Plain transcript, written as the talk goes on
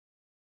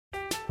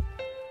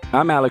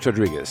I'm Alex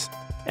Rodriguez.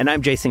 And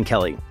I'm Jason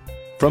Kelly.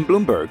 From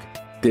Bloomberg,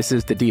 this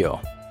is The Deal.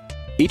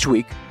 Each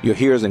week, you'll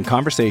hear us in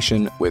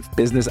conversation with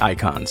business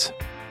icons.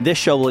 This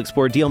show will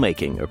explore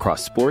deal-making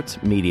across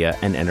sports, media,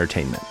 and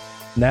entertainment.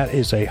 That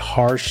is a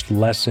harsh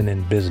lesson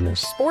in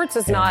business. Sports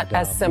is not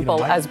as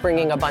simple as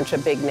bringing a bunch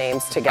of big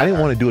names together. I didn't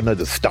want to do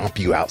another stomp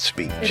you out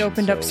speech. It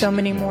opened up so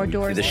many more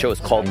doors. The show is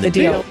called The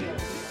Deal.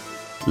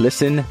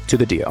 Listen to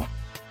The Deal.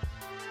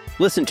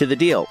 Listen to The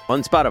Deal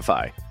on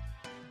Spotify.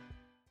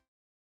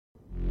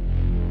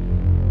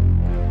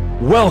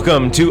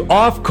 Welcome to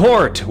Off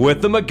Court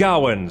with the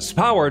McGowans,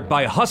 powered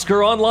by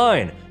Husker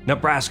Online.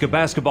 Nebraska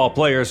basketball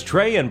players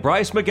Trey and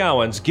Bryce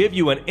McGowans give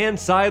you an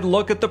inside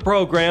look at the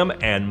program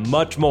and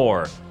much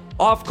more.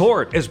 Off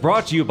Court is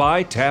brought to you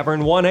by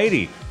Tavern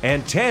 180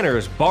 and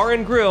Tanner's Bar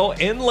and Grill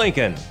in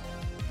Lincoln.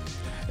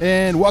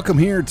 And welcome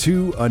here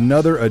to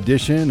another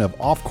edition of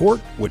Off Court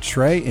with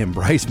Trey and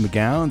Bryce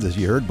McGowans, as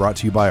you heard, brought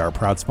to you by our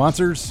proud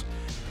sponsors,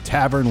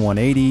 Tavern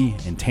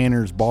 180 and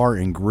Tanner's Bar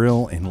and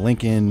Grill in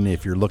Lincoln.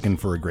 If you're looking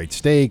for a great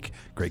steak,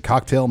 great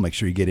cocktail, make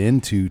sure you get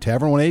into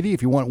Tavern 180.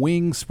 If you want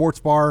wings, sports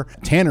bar,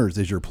 Tanner's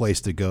is your place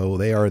to go.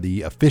 They are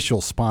the official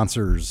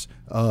sponsors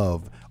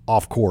of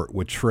Off Court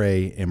with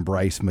Trey and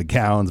Bryce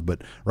McGowans.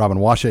 But Robin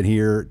Washut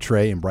here,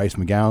 Trey and Bryce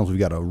McGowans. We've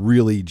got a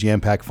really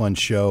jam-packed, fun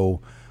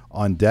show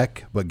on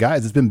deck. But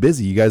guys, it's been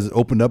busy. You guys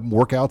opened up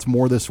workouts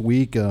more this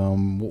week.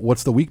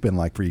 What's the week been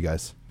like for you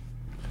guys?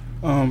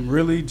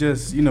 Really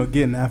just,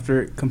 getting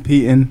after it,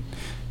 competing,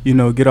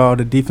 get all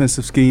the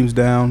defensive schemes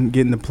down,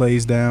 getting the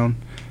plays down.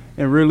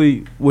 And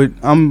really what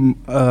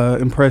I'm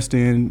impressed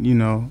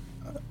in,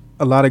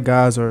 a lot of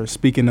guys are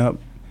speaking up,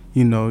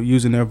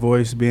 using their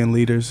voice, being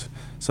leaders.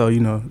 So,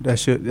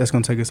 that's going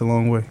to take us a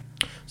long way.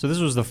 So this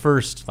was the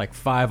first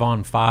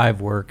 5-on-5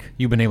 work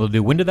you've been able to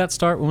do. When did that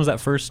start? When was that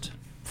first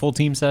full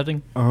team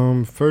setting?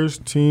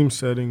 First team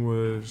setting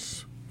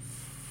was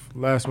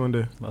last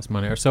Monday.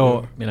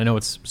 So, yeah. I know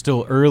it's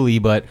still early,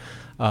 but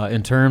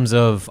in terms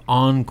of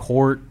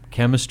on-court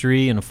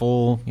chemistry and a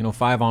full,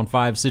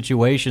 5-on-5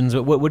 situations,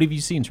 what have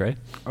you seen, Trey?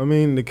 I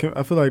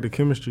feel like the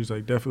chemistry's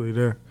definitely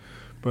there,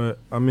 but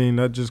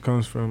that just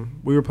comes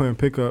from we were playing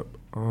pickup,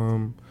 at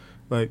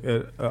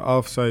an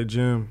off-site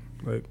gym,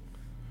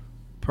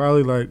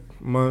 probably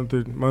month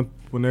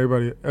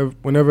whenever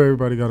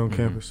everybody got on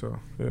campus. So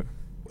yeah.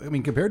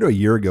 Compared to a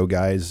year ago,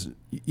 guys,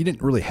 you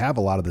didn't really have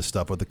a lot of this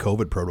stuff with the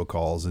COVID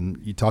protocols, and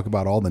you talk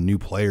about all the new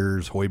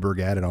players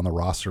Hoiberg added on the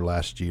roster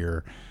last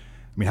year.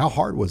 How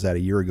hard was that a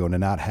year ago to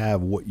not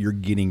have what you're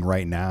getting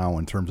right now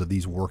in terms of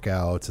these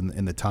workouts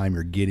and the time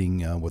you're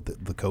getting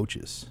with the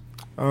coaches?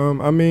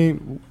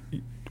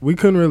 We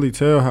couldn't really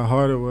tell how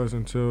hard it was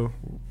until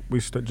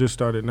we just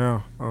started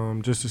now,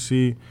 just to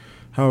see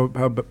how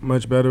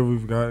much better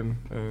we've gotten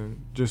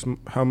and just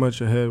how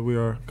much ahead we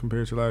are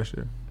compared to last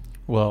year.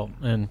 Well,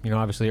 and,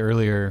 obviously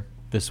earlier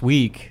this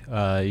week,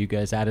 you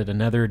guys added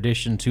another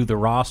addition to the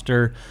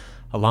roster,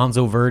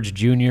 Alonzo Verge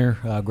Jr.,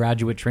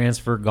 graduate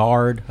transfer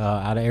guard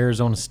out of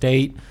Arizona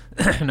State.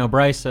 Now,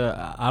 Bryce,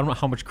 I don't know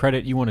how much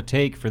credit you want to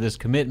take for this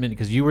commitment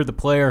because you were the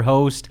player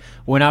host,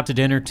 went out to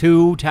dinner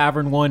to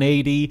Tavern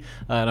 180,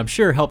 and I'm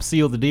sure helped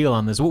seal the deal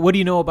on this. What do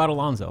you know about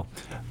Alonzo?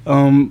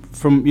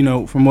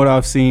 From what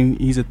I've seen,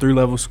 he's a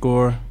 3-level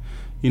scorer,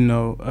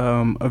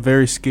 a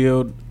very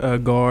skilled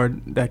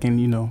guard that can,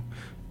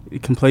 he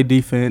can play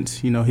defense.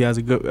 He has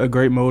a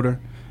great motor,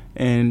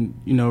 and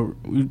we're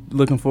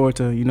looking forward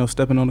to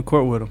stepping on the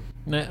court with him.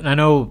 And I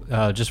know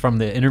just from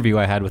the interview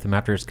I had with him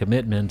after his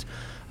commitment,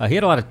 he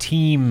had a lot of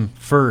team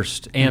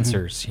first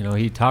answers. Mm-hmm.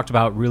 He talked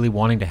about really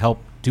wanting to help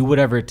do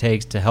whatever it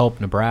takes to help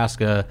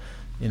Nebraska,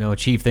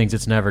 achieve things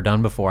it's never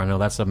done before. I know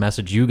that's a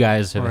message you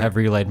guys have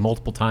relayed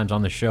multiple times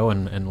on the show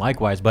and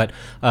likewise. But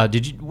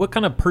what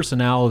kind of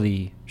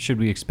personality should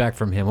we expect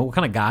from him? What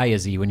kind of guy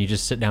is he when you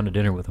just sit down to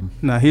dinner with him?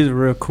 Nah, he's a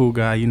real cool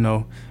guy. He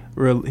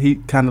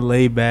kind of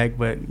laid back,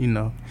 but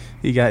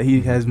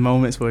he has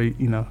moments where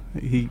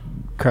he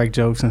crack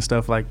jokes and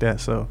stuff like that.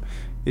 So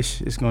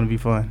it's going to be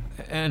fun.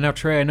 And now,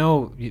 Trey,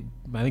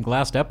 I think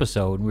last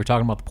episode we were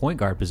talking about the point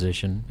guard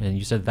position, and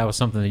you said that was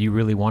something that you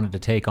really wanted to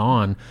take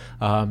on.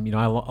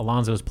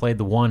 Alonzo has played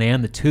the 1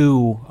 and the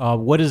 2.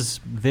 What does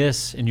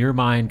this, in your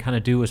mind, kind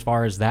of do as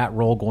far as that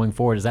role going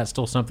forward? Is that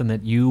still something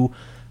that you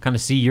kind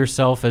of see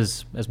yourself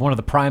as one of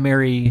the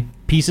primary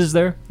pieces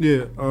there?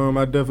 Yeah,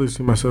 I definitely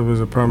see myself as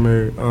a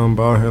primary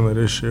ball handler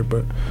this year.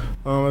 But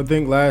I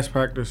think last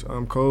practice,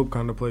 Kobe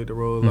kind of played the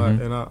role a lot,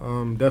 and I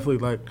definitely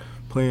like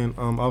playing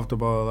off the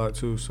ball a lot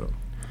too. So.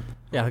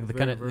 Yeah, the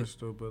kind of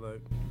versatile, but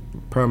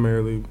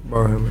primarily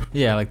ball handler.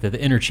 Yeah, the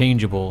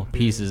interchangeable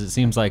pieces. It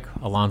seems like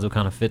Alonzo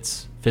kind of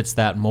fits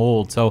that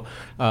mold. So,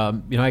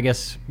 I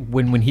guess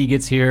when he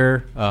gets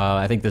here,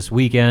 I think this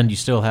weekend you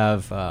still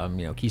have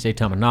Keisei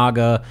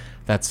Tamanaga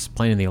that's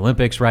playing in the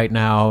Olympics right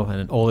now,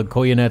 and Oleg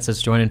Koyanets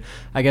that's joining.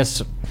 I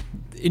guess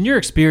in your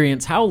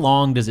experience, how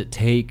long does it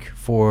take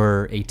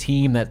for a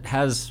team that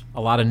has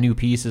a lot of new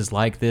pieces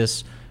like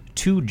this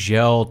to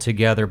gel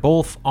together,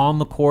 both on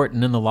the court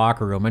and in the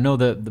locker room? I know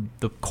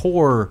the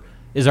core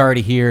is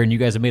already here, and you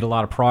guys have made a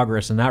lot of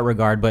progress in that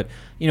regard. But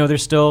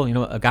there's still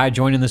a guy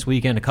joining this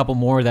weekend, a couple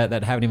more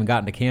that haven't even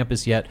gotten to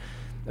campus yet.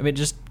 I mean,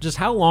 just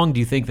how long do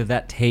you think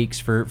that takes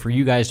for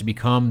you guys to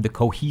become the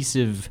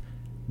cohesive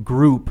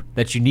group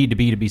that you need to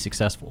be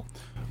successful?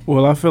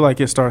 Well, I feel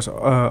like it starts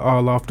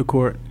all off the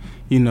court.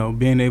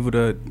 Being able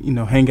to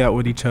hang out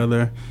with each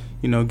other,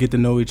 get to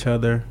know each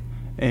other,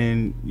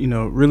 and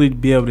really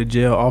be able to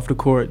gel off the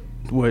court,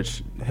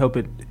 which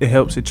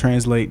helps it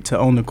translate to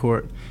on the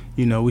court.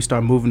 We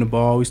start moving the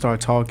ball, we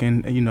start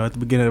talking. At the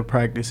beginning of the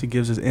practice, it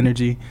gives us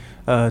energy.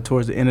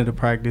 Towards the end of the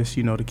practice,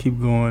 to keep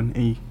going,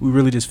 and we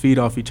really just feed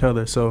off each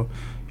other. So,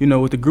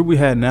 with the group we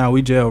had now,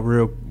 we gel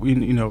real.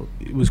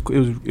 It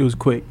was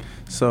quick.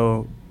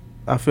 So,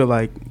 I feel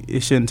like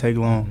it shouldn't take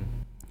long.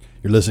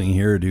 You're listening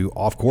here to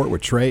Off Court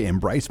with Trey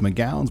and Bryce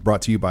McGowens,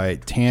 brought to you by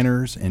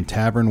Tanner's and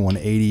Tavern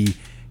 180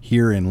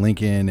 here in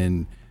Lincoln.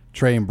 And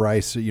Trey and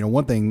Bryce,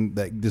 one thing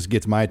that just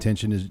gets my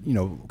attention is,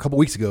 a couple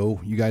weeks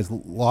ago, you guys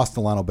lost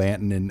to Lionel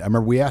Banton, and I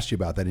remember we asked you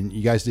about that, and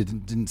you guys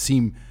didn't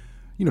seem,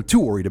 too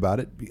worried about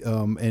it.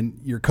 And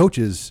your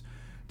coaches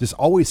just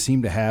always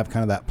seem to have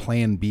kind of that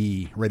plan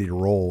B ready to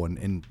roll,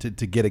 and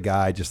to get a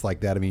guy just like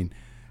that.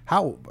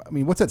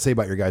 What's that say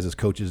about your guys as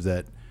coaches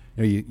that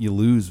you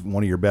lose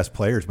one of your best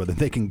players, but then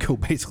they can go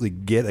basically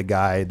get a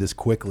guy this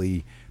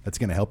quickly that's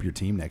going to help your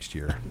team next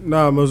year?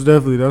 Nah, most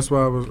definitely. That's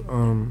why I was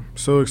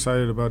so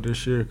excited about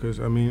this year, because,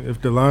 if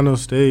Delano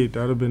stayed,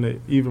 that would have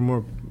been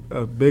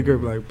a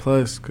bigger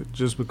plus,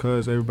 just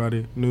because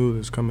everybody knew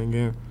this coming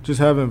in.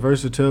 Just having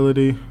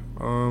versatility.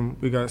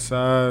 We got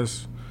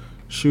size,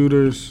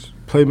 shooters,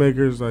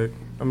 playmakers.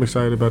 I'm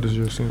excited about this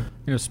year's team.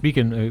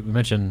 Speaking, we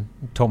mentioned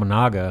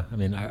Tominaga.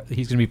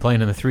 He's going to be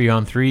playing in the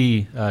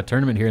 3-on-3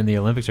 tournament here in the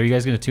Olympics. Are you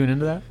guys going to tune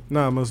into that?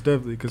 Nah, most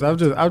definitely, because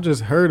I've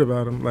just heard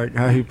about him,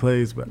 how he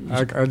plays, but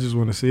I just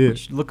want to see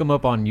it. Look him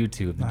up on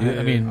YouTube.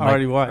 I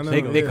already watched.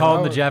 They call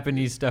him the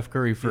Japanese Steph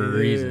Curry for a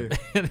reason.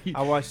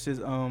 I watched his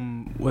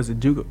was it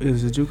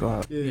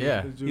Juco?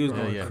 Yeah, he was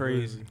going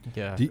crazy.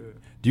 Yeah.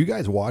 Do you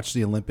guys watch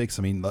the Olympics?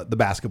 The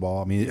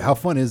basketball. How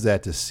fun is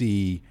that to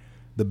see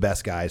the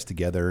best guys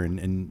together,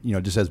 and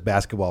just as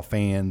basketball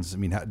fans,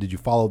 did you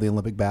follow the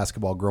Olympic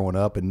basketball growing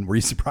up, and were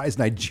you surprised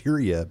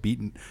Nigeria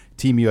beating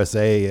Team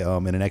USA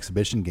in an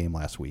exhibition game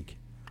last week?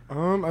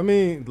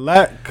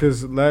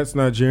 Because Lat's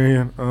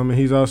Nigerian, and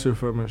he's also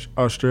from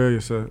Australia,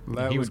 so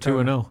Lat he was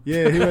 2-0.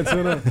 Yeah, he went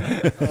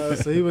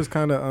 2-0. So he was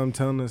kind of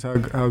telling us how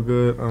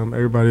good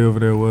everybody over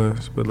there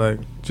was, but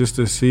just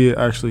to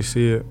actually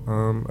see it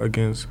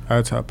against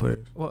our top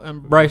players. Well,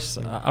 and Bryce,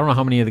 I don't know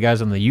how many of the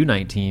guys on the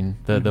U19,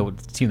 the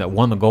team that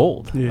won the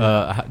gold.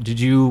 Yeah.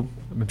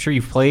 I'm sure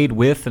you've played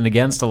with and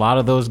against a lot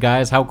of those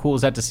guys. How cool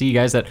is that to see you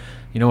guys that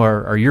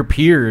are your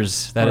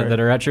peers that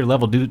are at your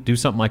level do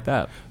something like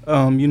that?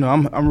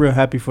 I'm real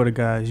happy for the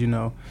guys.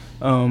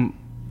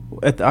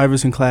 At the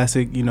Iverson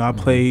Classic, I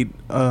played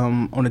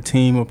on a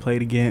team or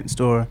played against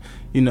or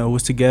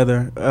was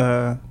together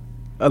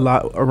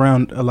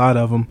around a lot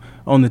of them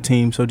on the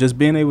team. So just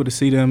being able to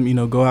see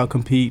them, go out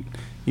compete,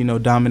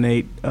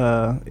 dominate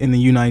in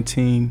the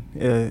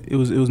U19, it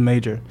was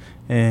major.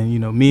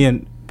 And me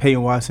and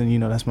Peyton Watson,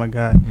 that's my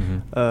guy.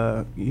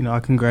 Mm-hmm. I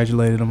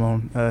congratulated him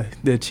on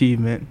the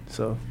achievement.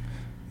 So,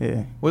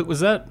 yeah. What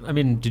was that?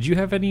 Did you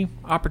have any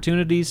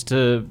opportunities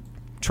to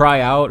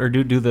try out or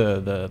do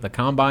the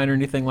combine or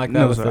anything like that?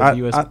 No, with sir.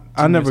 the US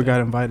I never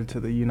got invited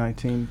to the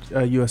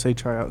U19 USA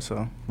tryout.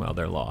 So, well,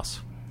 their loss.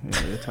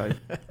 Yeah, they're tight.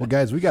 Well,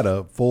 guys, we got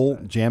a full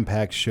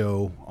jam-packed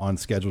show on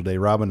schedule today.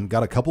 Robin,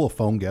 got a couple of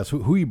phone guests.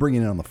 Who are you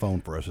bringing in on the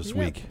phone for us this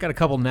week? Got a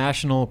couple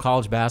national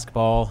college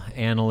basketball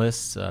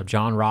analysts,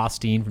 John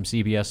Rothstein from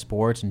CBS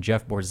Sports and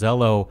Jeff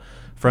Borzello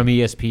from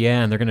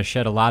ESPN. They're going to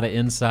shed a lot of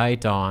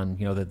insight on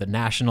the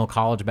national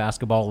college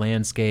basketball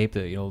landscape,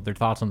 their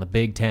thoughts on the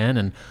Big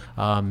Ten,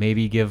 and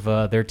maybe give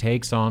their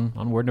takes on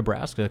where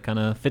Nebraska kind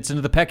of fits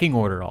into the pecking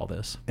order. All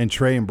this. And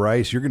Trey and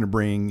Bryce, you're going to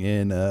bring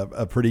in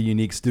a pretty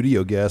unique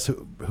studio guest.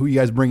 Who are you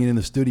guys bringing in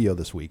the studio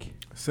this week?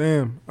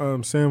 Sam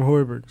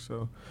Hoiberg.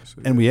 So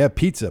and we have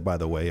pizza, by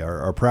the way.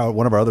 Our proud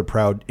one of our other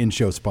proud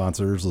in-show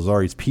sponsors,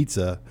 Lazari's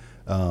Pizza.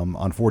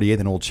 On 48th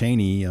and Old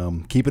Cheney,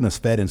 keeping us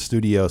fed in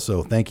studio.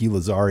 So thank you,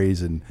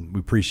 Lazari's, and we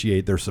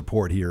appreciate their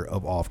support here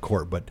of Off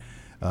Court. But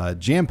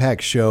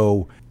jam-packed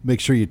show. Make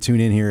sure you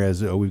tune in here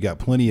as we've got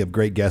plenty of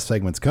great guest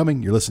segments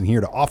coming. You're listening here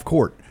to Off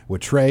Court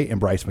with Trey and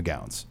Bryce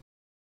McGowens.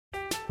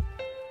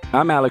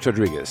 I'm Alex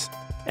Rodriguez.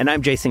 And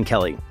I'm Jason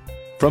Kelly.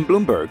 From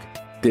Bloomberg,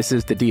 this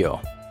is The Deal.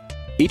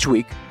 Each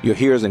week, you'll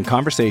hear us in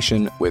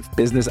conversation with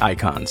business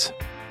icons.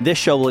 This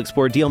show will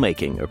explore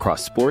deal-making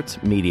across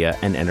sports, media,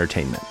 and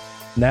entertainment.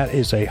 That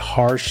is a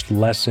harsh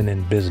lesson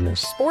in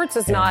business. Sports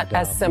is not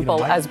as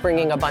simple as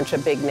bringing a bunch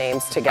of big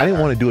names together. I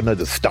didn't want to do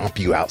another stomp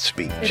you out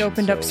speech. It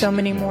opened up so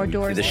many more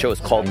doors. The show is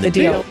called The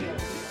Deal.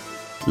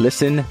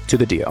 Listen to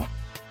The Deal.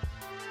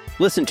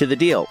 Listen to The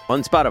Deal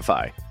on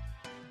Spotify.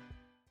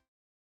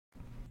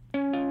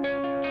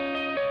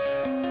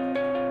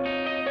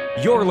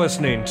 You're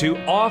listening to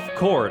Off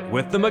Court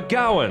with the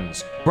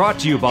McGowens, brought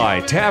to you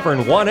by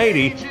Tavern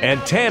 180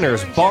 and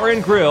Tanner's Bar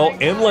and Grill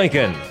in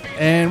Lincoln.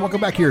 And welcome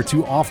back here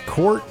to Off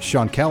Court.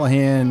 Sean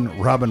Callahan,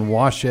 Robin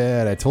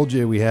Washad. I told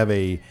you we have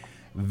a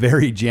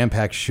very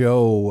jam-packed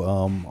show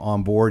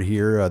on board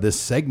here. This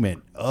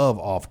segment of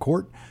Off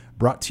Court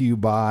brought to you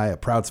by a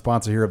proud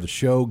sponsor here of the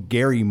show,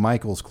 Gary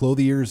Michaels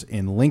Clothiers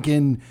in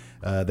Lincoln.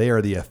 They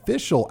are the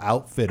official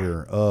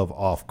outfitter of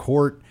Off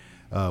Court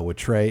with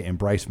Trey and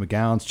Bryce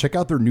McGowens. Check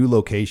out their new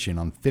location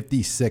on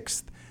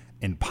 56th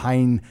and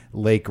Pine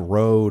Lake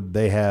Road.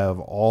 They have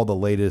all the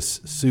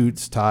latest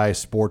suits,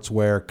 ties,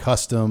 sportswear,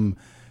 custom,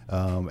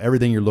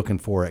 everything you're looking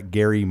for at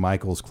Gary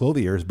Michaels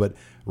Clothiers. But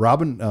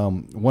Robin,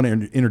 want to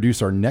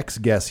introduce our next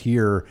guest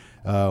here.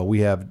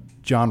 We have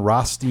John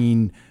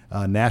Rothstein,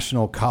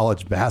 National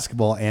College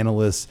Basketball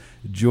Analyst,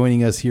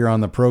 joining us here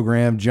on the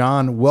program.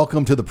 John,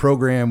 welcome to the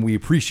program. We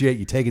appreciate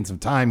you taking some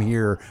time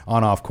here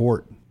on Off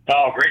Court.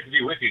 Oh, great to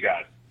be with you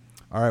guys.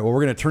 All right, well,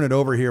 we're going to turn it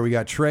over here. We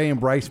got Trey and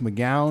Bryce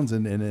McGowens,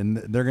 and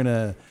they're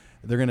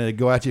gonna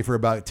go at you for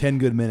about 10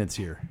 good minutes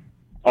here.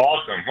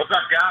 Awesome. What's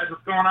up, guys?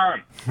 What's going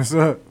on? What's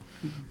up?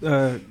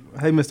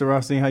 Hey, Mr.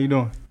 Rothstein, how you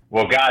doing?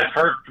 Well, guys,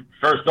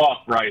 first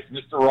off, Bryce,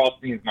 Mr.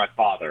 Rothstein's my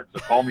father, so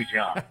call me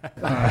John.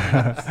 All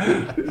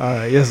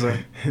right, yes,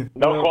 sir.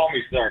 Don't call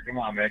me sir. Come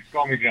on, man. Just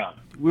call me John.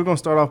 We're going to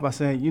start off by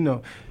saying,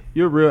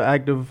 you're real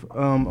active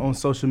on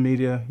social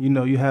media.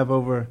 You have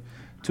over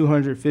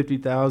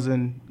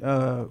 250,000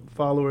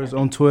 followers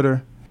on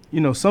Twitter.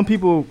 Some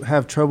people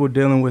have trouble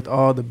dealing with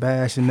all the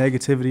bash and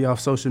negativity off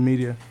social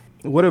media.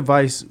 What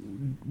advice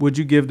would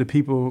you give to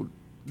people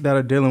that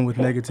are dealing with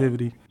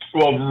negativity?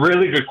 Well,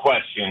 really good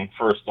question,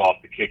 first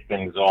off, to kick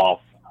things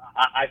off.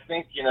 I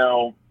think,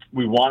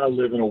 we want to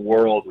live in a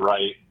world,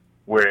 right,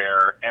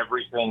 where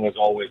everything is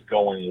always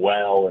going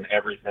well and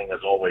everything is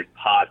always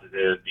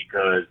positive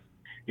because,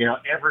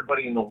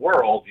 everybody in the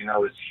world,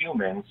 is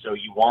human, so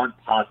you want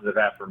positive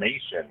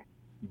affirmation.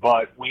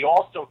 But we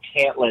also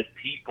can't let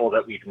people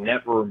that we've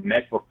never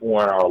met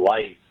before in our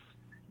life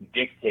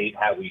dictate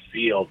how we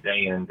feel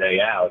day in and day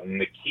out.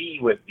 And the key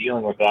with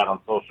dealing with that on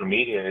social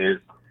media is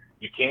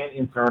you can't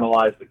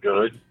internalize the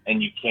good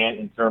and you can't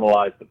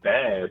internalize the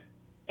bad.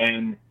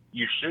 And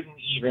you shouldn't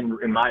even,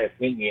 in my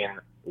opinion,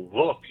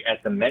 look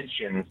at the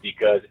mentions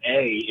because,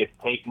 A, it's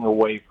taking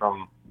away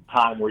from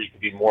time where you can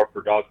be more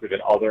productive in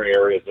other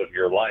areas of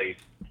your life,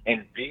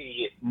 and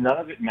B, none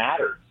of it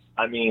matters.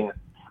 I mean,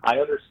 I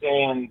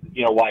understand,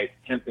 why it's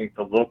tempting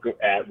to look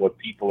at what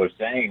people are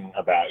saying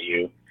about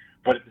you,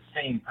 but at the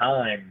same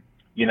time,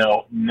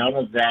 none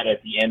of that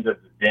at the end of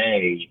the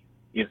day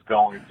is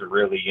going to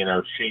really,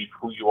 shape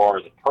who you are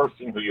as a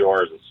person, who you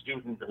are as a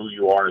student, who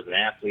you are as an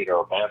athlete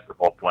or a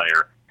basketball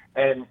player.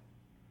 And,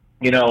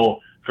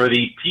 for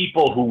the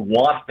people who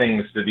want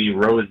things to be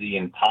rosy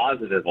and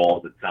positive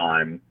all the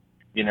time,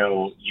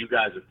 you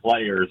guys are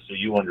players, so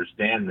you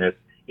understand this.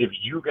 If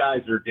you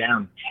guys are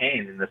down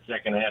 10 in the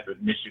second half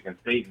at Michigan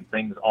State and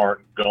things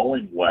aren't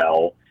going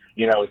well,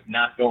 it's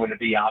not going to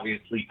be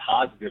obviously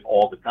positive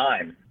all the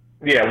time.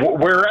 Yeah,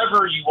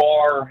 wherever you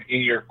are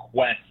in your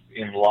quest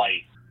in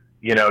life,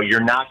 you're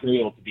not going to be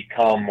able to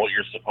become what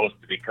you're supposed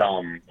to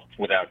become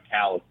without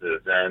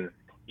calluses. And,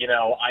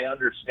 I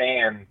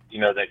understand,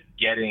 that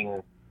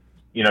getting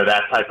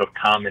that type of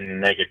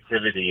common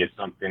negativity is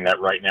something that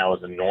right now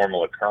is a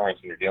normal occurrence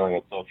when you're dealing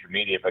with social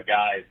media. But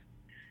guys,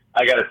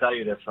 I got to tell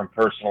you this from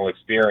personal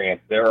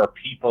experience. There are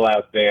people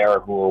out there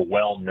who are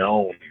well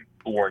known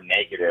who are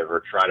negative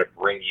or try to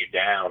bring you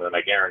down. And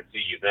I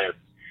guarantee you this,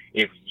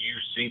 if you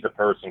see the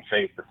person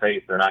face to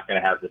face, they're not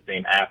going to have the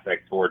same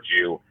affect towards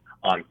you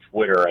on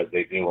Twitter as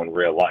they do in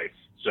real life.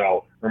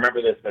 So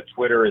remember this, that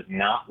Twitter is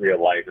not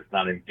real life. It's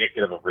not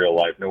indicative of real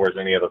life, nor is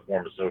any other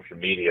form of social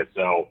media.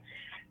 So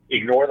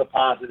ignore the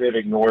positive,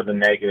 ignore the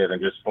negative,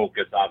 and just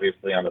focus,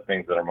 obviously, on the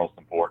things that are most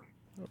important.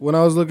 When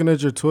I was looking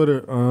at your Twitter,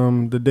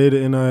 the day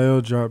the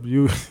NIL dropped,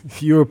 you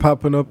were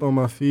popping up on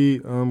my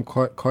feed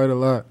quite a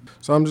lot.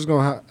 So I'm just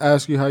going to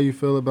ask you how you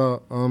feel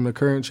about the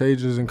current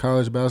changes in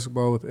college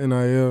basketball with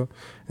NIL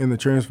and the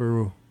transfer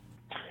rule.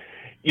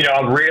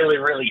 I'm really,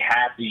 really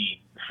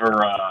happy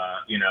for,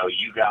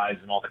 you guys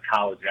and all the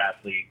college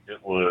athletes.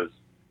 It was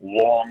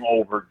long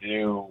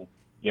overdue,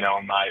 in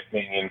my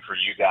opinion, for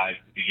you guys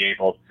to be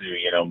able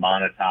to,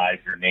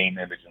 monetize your name,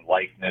 image, and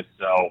likeness.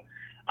 So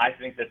I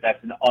think that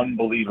that's an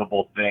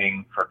unbelievable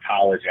thing for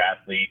college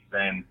athletes.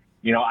 And,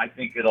 I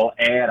think it'll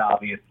add,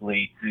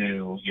 obviously,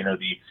 to,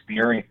 the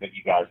experience that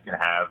you guys can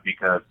have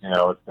because,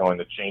 it's going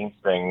to change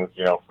things,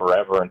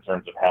 forever in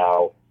terms of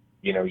how,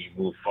 you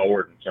move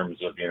forward in terms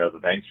of, the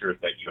ventures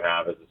that you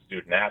have as a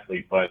student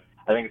athlete. But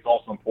I think it's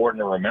also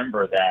important to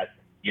remember that,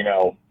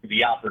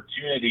 the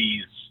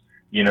opportunities,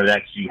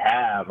 that you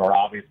have are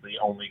obviously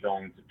only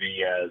going to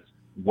be as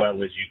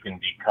well as you can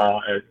become,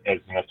 as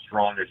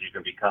strong as you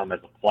can become as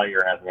a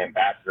player, as an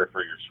ambassador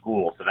for your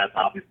school. So that's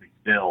obviously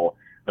still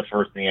the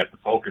first thing you have to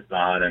focus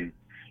on. And,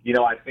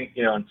 I think,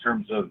 in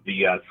terms of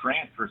the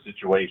transfer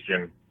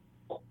situation,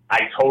 I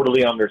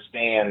totally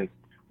understand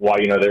why,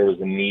 there was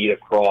a need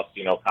across,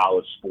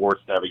 college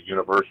sports to have a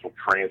universal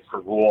transfer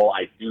rule.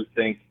 I do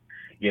think,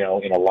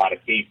 in a lot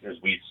of cases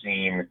we've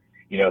seen,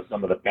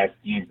 some of the best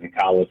teams in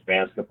college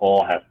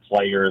basketball have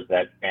players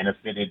that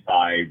benefited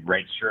by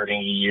redshirting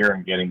a year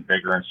and getting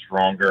bigger and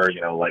stronger,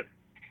 like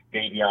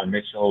Davion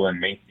Mitchell and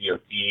Maceo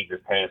Teague this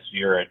past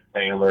year at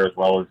Baylor, as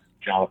well as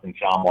Jonathan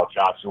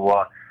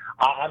Tchamwa.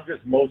 I'm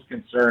just most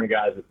concerned,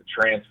 guys, with the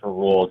transfer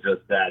rule,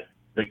 just that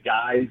the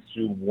guys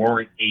who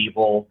weren't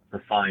able to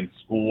find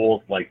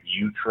schools like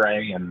you,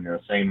 Trey, and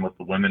same with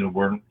the women who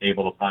weren't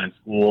able to find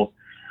schools,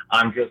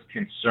 I'm just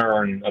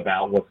concerned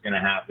about what's going to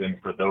happen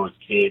for those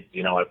kids.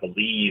 I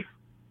believe,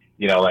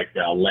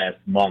 last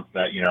month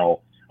that,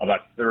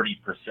 about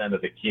 30%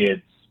 of the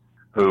kids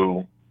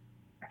who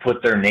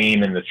put their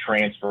name in the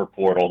transfer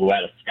portal who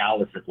had a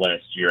scholarship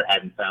last year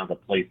hadn't found a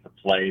place to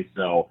play.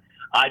 So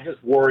I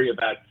just worry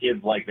about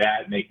kids like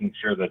that, making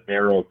sure that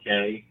they're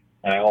okay.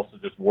 And I also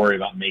just worry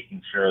about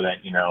making sure that,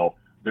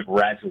 the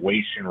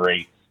graduation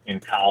rates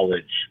in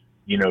college,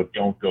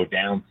 don't go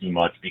down too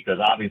much, because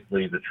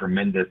obviously the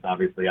tremendous,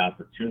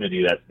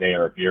 opportunity that's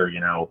there if you're,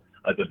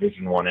 a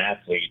Division I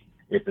athlete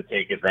is to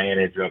take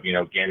advantage of,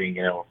 getting,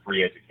 a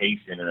free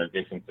education in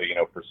addition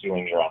to,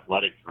 pursuing your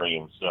athletic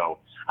dreams. So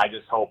I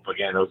just hope,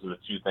 again, those are the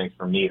two things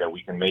for me, that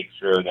we can make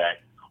sure that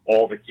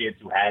all the kids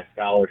who had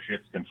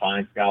scholarships can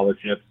find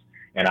scholarships,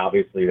 and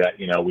obviously that,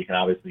 we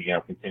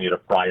can continue to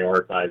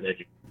prioritize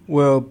education.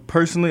 Well,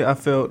 personally, I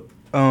felt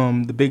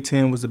the Big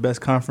Ten was the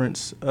best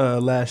conference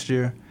last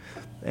year.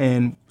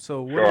 And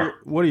so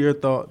what are your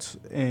thoughts?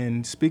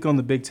 And speak on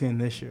the Big Ten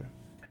this year.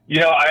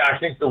 I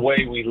think the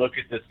way we look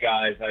at this,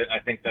 guys, I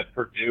think that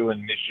Purdue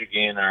and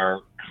Michigan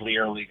are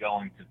clearly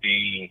going to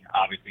be,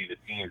 obviously, the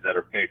teams that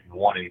are picked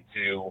 1 and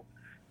 2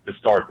 to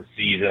start the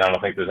season. I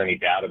don't think there's any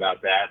doubt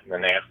about that. And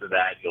then after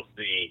that, you'll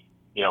see,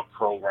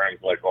 programs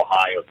like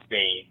Ohio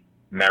State,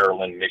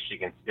 Maryland,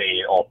 Michigan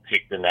State all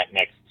picked in that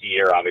next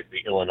tier.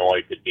 Obviously,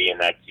 Illinois could be in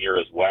that tier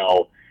as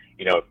well.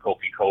 If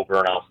Kofi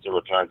Cockburn also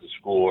returns to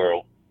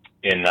school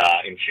in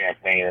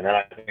Champaign. And then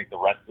I think the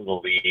rest of the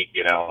league,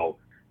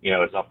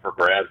 is up for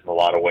grabs in a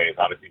lot of ways.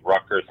 Obviously,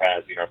 Rutgers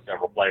has,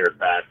 several players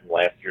back from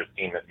last year's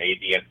team that made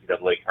the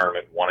NCAA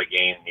tournament, won a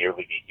game,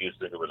 nearly beat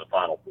Houston, who was a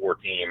Final Four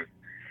team.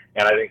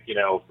 And I think,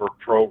 for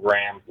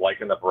programs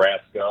like a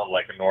Nebraska,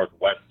 like a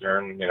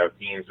Northwestern,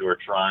 teams who are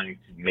trying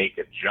to make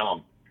a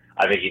jump,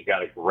 I think you've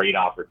got a great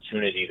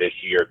opportunity this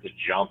year to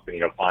jump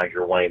and, find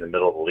your way in the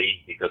middle of the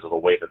league, because of the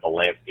way that the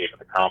landscape of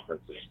the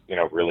conference is,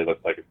 really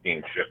looks like it's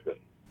being shifted.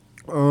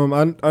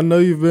 I know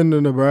you've been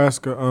to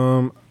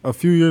Nebraska a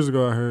few years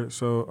ago, I heard.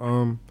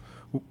 So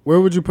where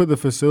would you put the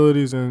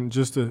facilities and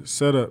just the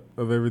setup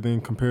of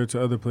everything compared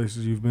to other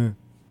places you've been?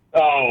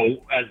 Oh,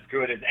 as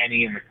good as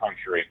any in the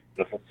country.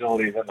 The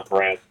facilities at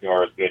Nebraska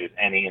are as good as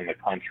any in the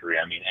country.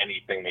 I mean,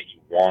 anything that you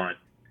want,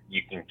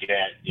 you can get.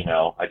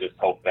 I just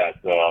hope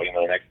that,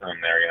 the next time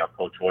there,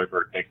 Coach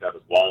Hoiberg takes out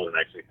his wallet and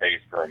actually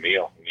pays for a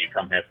meal. When you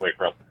come halfway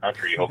across the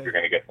country, you hope you're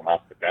going to get some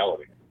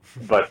hospitality.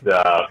 But,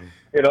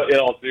 in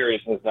all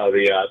seriousness, now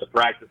the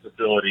practice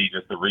facility,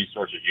 just the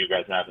resources you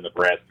guys have in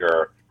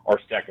Nebraska are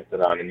second to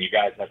none. And you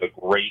guys have a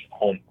great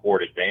home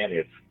court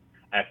advantage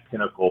at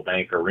Pinnacle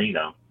Bank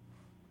Arena,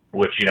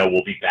 which,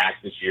 will be back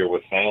this year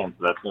with fans.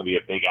 So that's going to be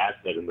a big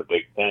asset in the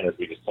Big Ten, as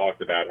we just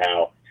talked about,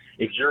 how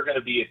if you're going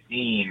to be a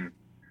team,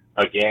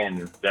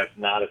 again, that's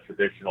not a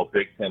traditional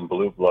Big Ten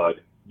blue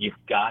blood, you've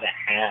got to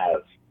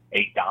have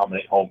a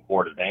dominant home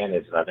court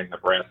advantage. And I think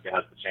Nebraska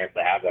has the chance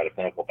to have that at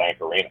Pinnacle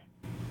Bank Arena.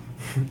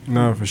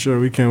 No, for sure.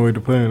 We can't wait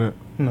to play in it.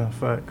 No,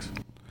 facts.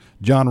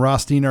 Jon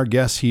Rothstein, our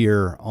guest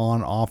here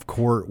on Off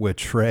Court with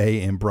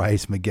Trey and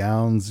Bryce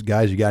McGowens.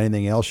 Guys, you got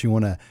anything else you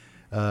want to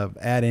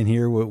add in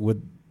here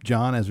with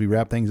Jon as we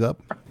wrap things up?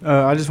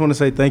 I just want to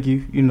say thank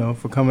you,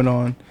 for coming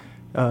on,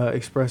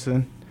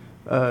 expressing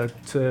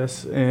to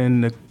us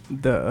and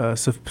the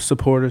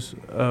supporters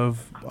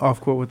of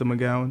Off Court with the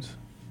McGowens.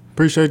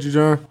 Appreciate you,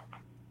 Jon.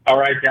 All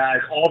right,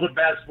 guys. All the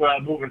best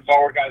moving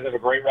forward, guys. Have a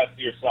great rest of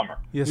your summer.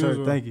 Yes,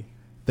 sir. Thank you.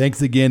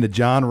 Thanks again to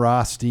Jon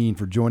Rothstein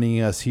for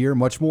joining us here.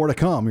 Much more to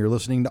come. You're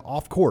listening to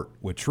Off Court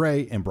with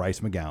Trey and Bryce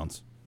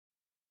McGowens.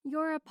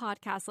 You're a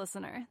podcast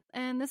listener,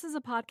 and this is a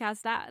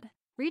podcast ad.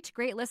 Reach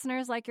great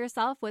listeners like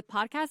yourself with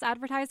podcast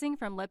advertising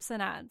from Libsyn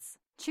Ads.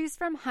 Choose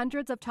from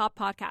hundreds of top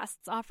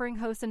podcasts offering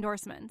host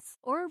endorsements,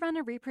 or run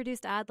a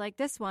reproduced ad like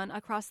this one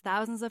across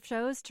thousands of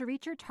shows to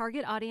reach your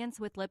target audience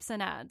with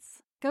Libsyn Ads.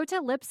 Go to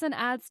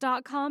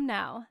libsynads.com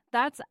now.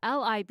 That's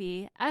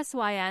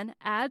LIBSYN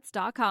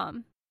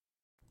ads.com.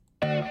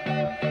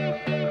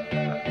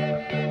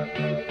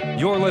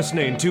 You're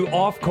listening to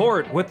Off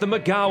Court with the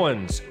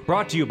McGowens,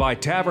 brought to you by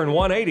Tavern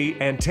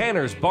 180 and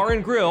Tanner's Bar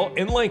and Grill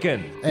in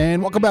Lincoln.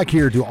 And welcome back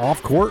here to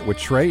Off Court with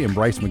Trey and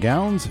Bryce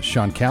McGowens,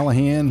 Sean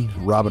Callahan,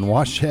 Robin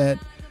Waschet,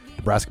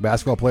 Nebraska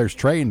basketball players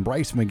Trey and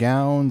Bryce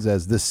McGowens,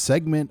 as this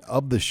segment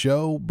of the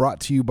show brought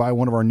to you by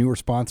one of our newer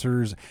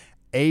sponsors,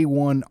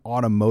 A1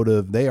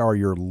 Automotive. They are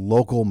your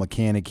local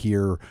mechanic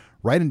here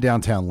right in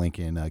downtown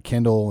Lincoln.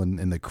 Kendall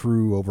and the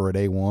crew over at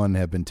A1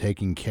 have been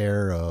taking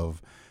care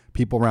of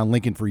people around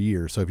Lincoln for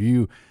years. So if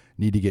you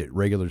need to get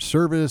regular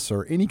service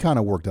or any kind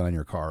of work done on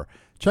your car,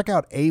 Check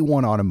out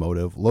A1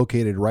 Automotive,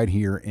 located right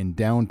here in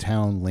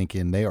downtown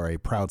Lincoln. They are a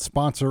proud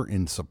sponsor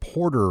and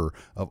supporter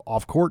of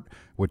Off Court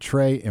with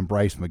Trey and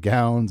Bryce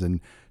McGowens. And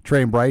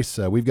Trey and Bryce,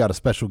 we've got a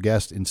special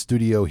guest in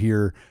studio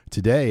here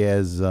today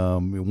as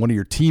one of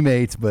your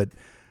teammates, but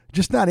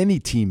just not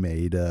any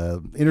teammate.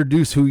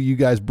 Introduce who you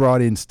guys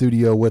brought in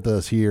studio with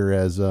us here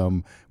as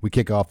we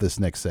kick off this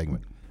next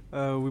segment.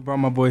 We brought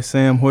my boy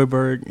Sam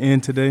Hoiberg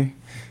in today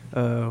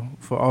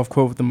for Off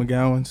Court with the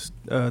McGowens.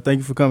 Thank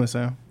you for coming,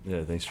 Sam.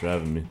 Yeah, thanks for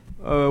having me.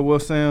 Well,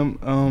 Sam,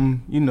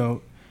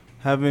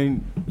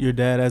 having your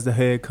dad as the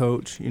head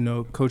coach,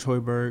 Coach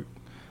Hoiberg,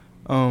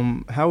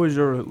 how is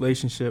your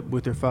relationship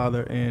with your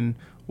father, and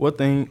what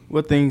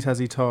things has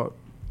he taught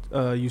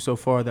you so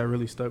far that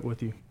really stuck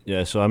with you?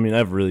 Yeah, so I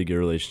have a really good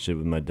relationship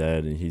with my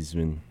dad, and he's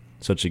been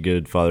such a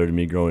good father to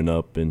me growing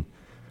up. And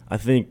I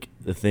think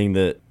the thing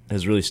that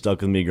has really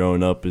stuck with me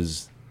growing up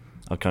is,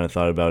 I kind of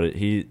thought about it,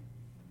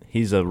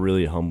 he's a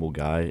really humble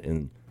guy,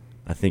 and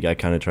I think I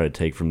kind of try to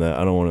take from that.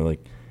 I don't want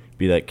to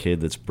be that kid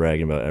that's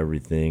bragging about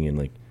everything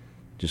and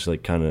just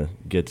kind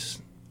of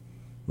gets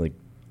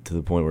to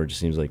the point where it just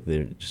seems like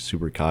they're just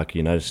super cocky.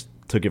 And I just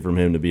took it from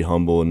him to be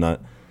humble and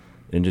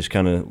just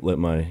kind of let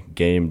my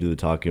game do the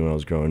talking when I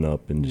was growing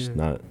up, and just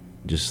not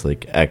just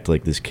act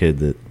like this kid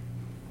that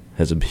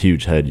has a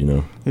huge head,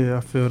 Yeah,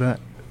 I feel that.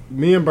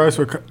 Me and Bryce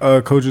were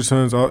coaches'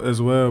 sons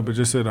as well, but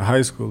just at a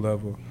high school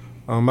level.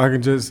 I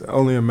can just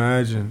only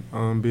imagine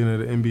being at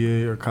an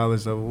NBA or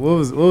college level.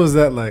 What was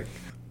that like?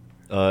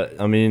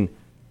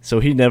 So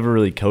he never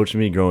really coached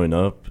me growing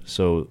up,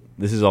 so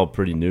this is all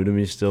pretty new to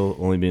me still,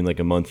 only being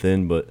a month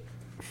in, but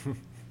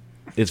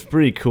it's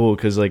pretty cool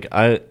because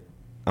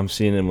I'm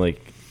seeing him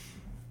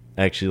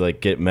actually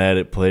get mad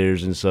at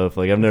players and stuff.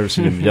 I've never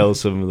seen him yell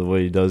some of the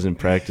way he does in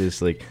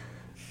practice.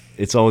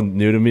 It's all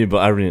new to me, but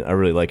I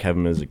really like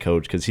having him as a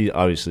coach because he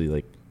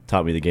obviously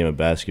taught me the game of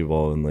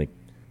basketball and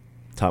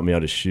taught me how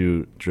to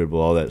shoot, dribble,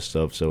 all that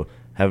stuff. So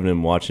having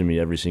him watching me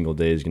every single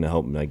day is going to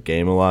help my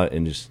game a lot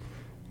and just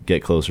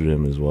get closer to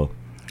him as well.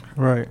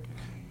 Right.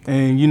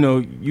 And,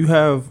 you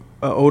have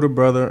an older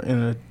brother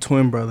and a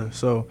twin brother.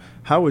 So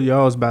how were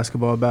y'all's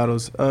basketball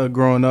battles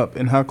growing up,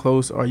 and how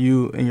close are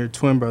you and your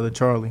twin brother,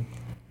 Charlie?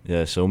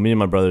 Yeah, so me and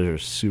my brothers are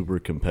super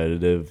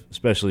competitive,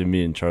 especially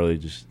me and Charlie.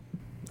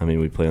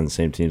 We play on the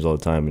same teams all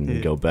the time and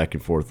we go back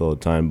and forth all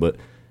the time. But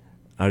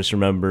I just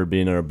remember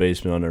being in our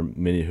basement on our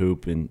mini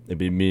hoop, and it'd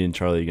be me and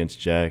Charlie against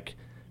Jack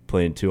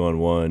playing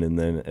 2-on-1. And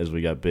then as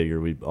we got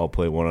bigger, we'd all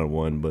play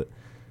 1-on-1. But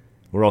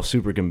we're all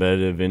super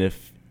competitive, and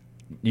if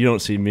you don't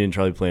see me and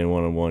Charlie playing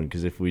 1-on-1,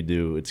 because if we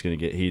do, it's going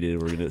to get heated.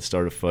 We're going to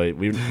start a fight.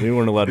 We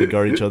weren't allowed to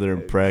guard each other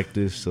in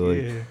practice, so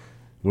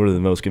we're the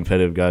most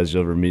competitive guys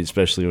you'll ever meet,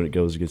 especially when it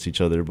goes against each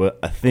other. But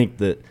I think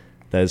that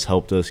has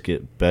helped us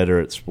get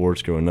better at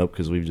sports growing up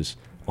because we've just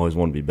always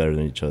wanted to be better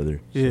than each other.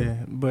 So. Yeah,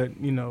 but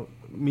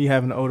me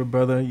having an older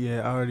brother, I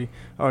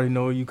already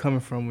know where you coming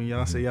from when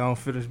y'all say y'all don't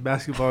finish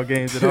basketball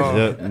games at all.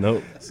 Yeah,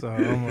 nope. So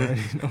I'm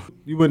already know.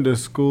 You went to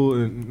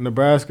school in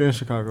Nebraska and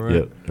Chicago, right?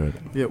 Yep, right.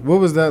 Yeah, what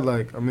was that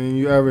like?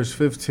 You averaged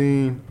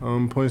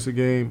 15 points a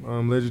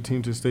game, led your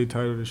team to state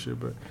title this year.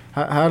 But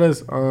how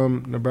does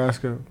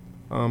Nebraska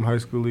high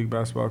school league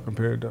basketball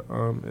compare to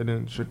it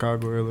in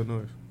Chicago or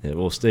Illinois? Yeah,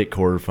 well, state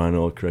quarterfinal,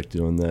 I'll correct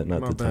you on that,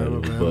 not the title.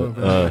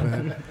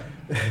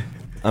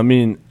 But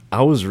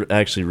I was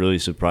actually really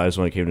surprised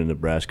when I came to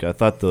Nebraska. I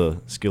thought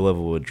the skill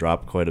level would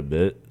drop quite a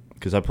bit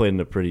because I played in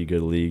a pretty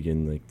good league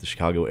in the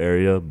Chicago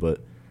area. But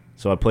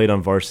so I played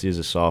on varsity as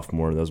a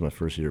sophomore. That was my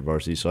first year at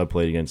varsity. So I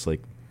played against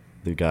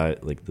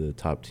the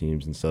top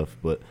teams and stuff.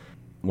 But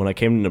when I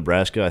came to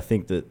Nebraska, I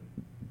think that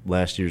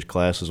last year's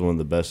class was one of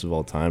the best of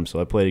all time.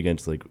 So I played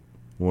against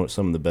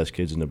some of the best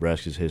kids in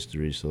Nebraska's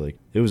history. So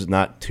it was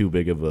not too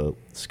big of a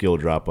skill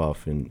drop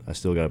off, and I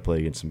still got to play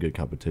against some good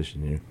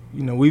competition here.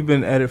 We've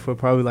been at it for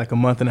probably a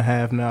month and a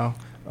half now.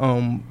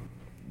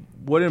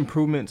 What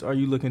improvements are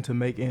you looking to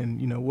make, and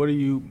what are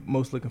you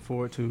most looking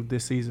forward to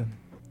this season?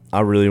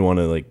 I really want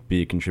to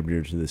be a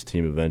contributor to this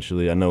team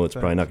eventually. I know it's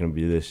probably not going to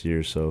be this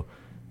year,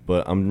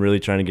 but I'm really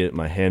trying to get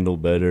my handle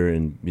better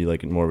and be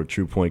more of a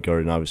true point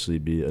guard, and obviously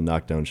be a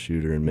knockdown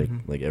shooter and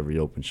make every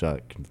open shot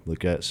I can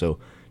look at. So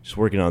just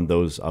working on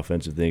those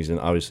offensive things, and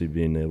obviously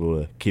being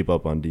able to keep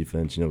up on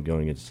defense,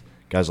 going against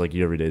guys like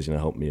you every day is going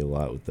to help me a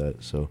lot with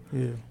that. So,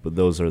 but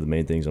those are the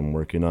main things I'm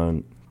working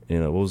on.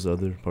 What was the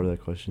other part of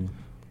that question?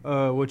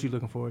 What you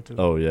looking forward to?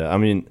 Oh, yeah.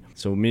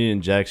 So me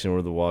and Jackson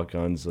were the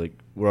walk-ons.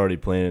 We're already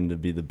planning to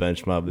be the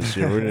bench mob this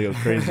year. We're going to go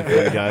crazy for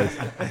you guys.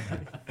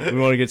 We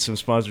want to get some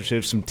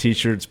sponsorships, some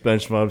T-shirts,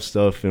 bench mob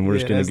stuff, and we're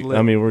just going to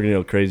we're going to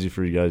go crazy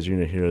for you guys. You're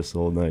going to hear us the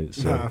whole night.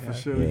 So. Nah, for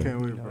sure. We can't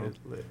wait, bro.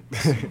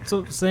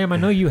 So, Sam, I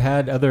know you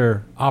had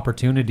other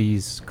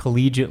opportunities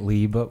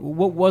collegiately, but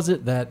what was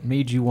it that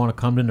made you want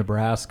to come to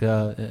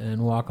Nebraska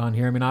and walk on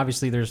here?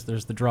 Obviously there's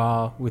the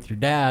draw with your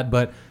dad,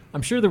 but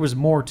I'm sure there was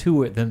more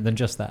to it than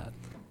just that.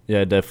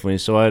 Yeah, definitely.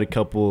 So I had a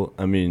couple,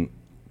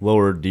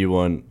 lower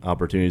D1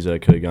 opportunities that I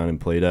could have gone and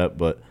played at,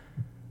 but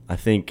I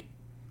think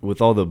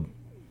with all the,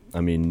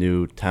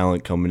 new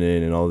talent coming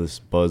in and all this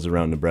buzz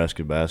around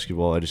Nebraska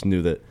basketball, I just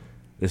knew that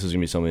this is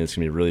going to be something that's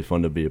going to be really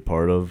fun to be a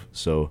part of.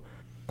 So,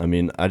 I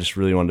mean, I just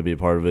really wanted to be a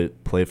part of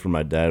it. Play for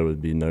my dad would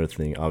be another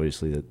thing,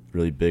 obviously, that's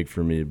really big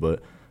for me.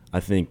 But I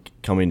think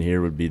coming here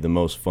would be the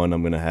most fun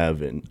I'm going to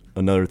have. And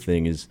another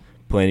thing is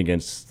playing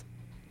against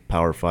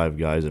Power 5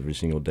 guys every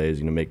single day is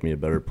going to make me a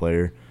better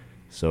player.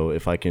 So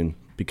if I can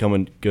become a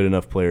good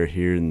enough player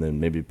here and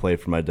then maybe play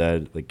for my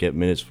dad, like get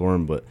minutes for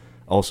him, but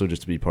also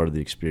just to be part of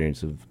the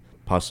experience of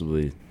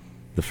possibly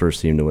the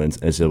first team to win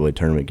NCAA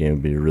tournament game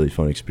would be a really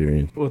fun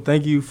experience. Well,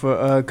 thank you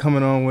for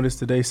coming on with us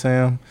today,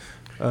 Sam.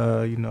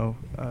 We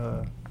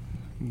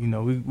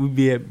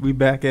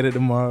back at it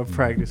tomorrow at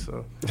practice.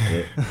 So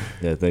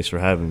yeah, thanks for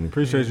having me.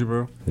 Appreciate you,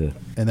 bro. Yeah.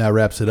 And that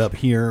wraps it up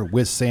here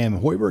with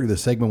Sam Hoiberg. The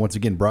segment once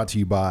again brought to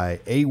you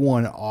by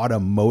A1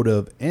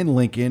 Automotive in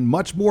Lincoln.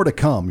 Much more to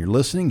come. You're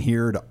listening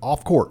here to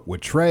Off Court with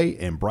Trey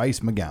and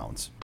Bryce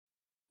McGowens.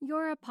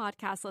 You're a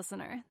podcast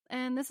listener,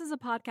 and this is a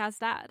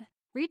podcast ad.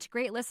 Reach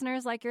great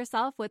listeners like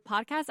yourself with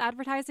podcast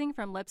advertising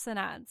from Libsyn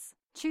Ads.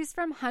 Choose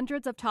from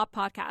hundreds of top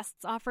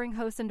podcasts offering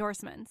host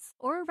endorsements,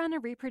 or run a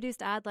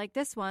reproduced ad like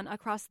this one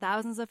across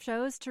thousands of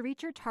shows to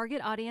reach your target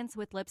audience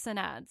with Libsyn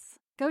Ads.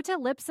 Go to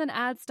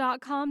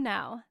libsynads.com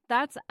now.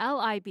 That's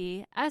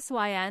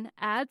LIBSYN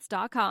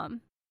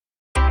ads.com.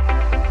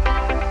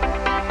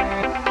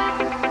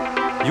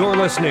 You're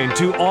listening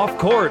to Off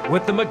Court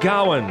with the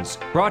McGowens,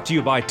 brought to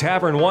you by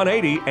Tavern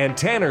 180 and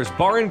Tanner's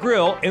Bar and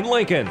Grill in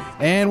Lincoln.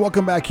 And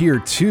welcome back here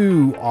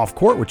to Off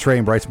Court with Trey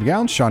and Bryce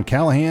McGowens, Sean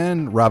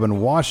Callahan, Robin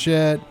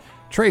Washett,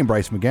 Trey and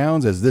Bryce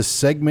McGowens, as this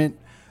segment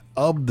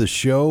of the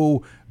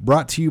show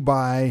brought to you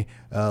by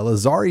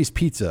Lazzari's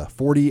Pizza,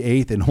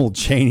 48th and Old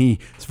Cheney.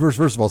 First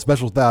of all,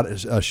 special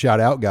shout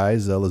out,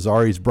 guys.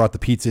 Lazzari's brought the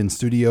pizza in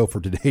studio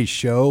for today's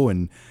show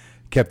and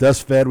kept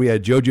us fed. We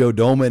had JoJo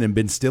Dolman and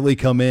Ben Stilley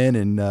come in,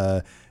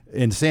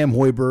 and Sam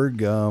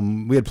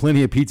Hoiberg. We had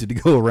plenty of pizza to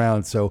go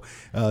around. So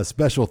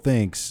special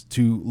thanks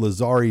to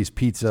Lazzari's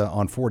Pizza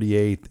on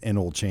 48th and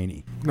Old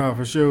Cheney. No,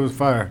 for sure it was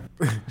fire.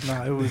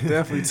 No, it was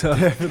definitely tough.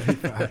 Definitely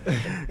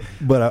fire.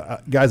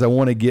 But guys, I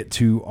want to get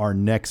to our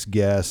next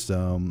guest.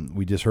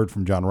 We just heard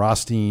from John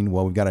Rothstein.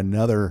 Well, we've got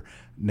another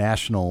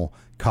national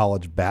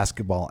college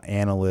basketball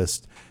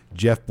analyst,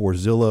 Jeff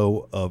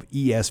Borzillo of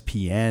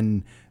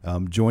ESPN,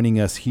 joining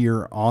us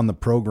here on the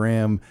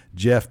program.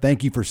 Jeff,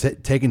 thank you for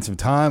taking some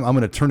time. I'm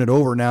going to turn it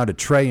over now to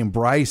Trey and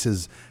Bryce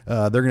as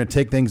they're going to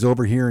take things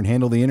over here and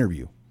handle the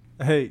interview.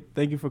 Hey,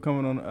 thank you for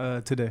coming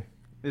on today.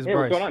 It's Hey,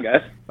 Bryce. what's going on,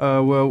 guys?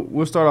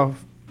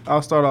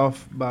 I'll start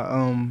off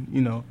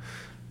by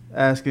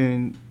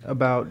asking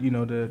about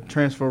the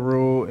transfer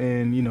rule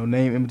and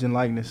name, image, and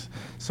likeness.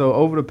 So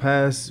over the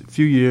past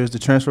few years, the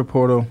transfer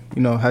portal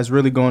has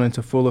really gone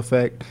into full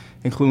effect,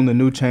 including the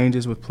new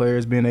changes with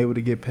players being able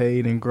to get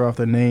paid and grow off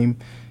their name,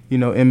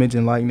 image,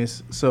 and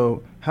likeness.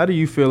 So how do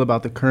you feel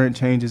about the current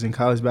changes in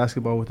college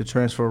basketball with the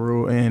transfer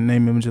rule and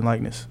name, image, and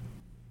likeness?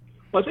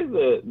 Well, I think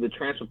the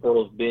transfer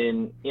portal has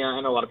been,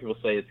 I know a lot of people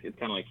say it's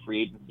kind of like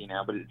free agency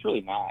now, but it's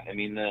really not. I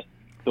mean,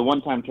 the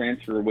one-time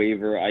transfer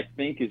waiver, I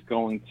think, is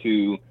going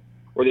to,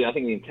 I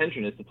think the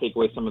intention is to take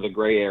away some of the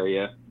gray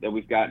area that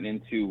we've gotten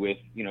into with,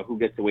 who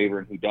gets a waiver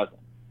and who doesn't.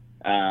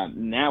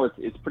 Now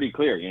it's pretty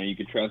clear. You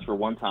could transfer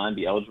one time,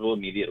 be eligible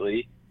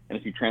immediately, and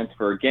if you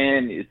transfer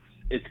again,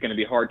 it's going to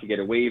be hard to get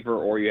a waiver,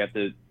 or you have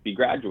to be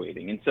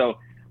graduating. And so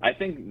I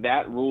think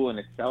that rule in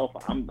itself,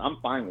 I'm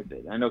fine with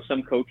it. I know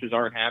some coaches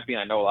aren't happy.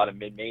 I know a lot of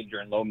mid-major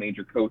and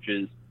low-major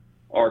coaches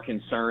are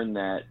concerned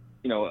that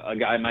a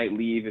guy might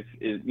leave if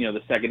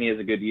the second he has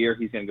a good year,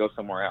 he's going to go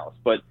somewhere else.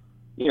 But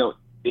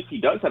if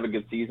he does have a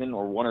good season,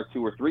 or one or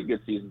two or three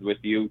good seasons with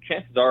you,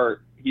 chances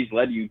are he's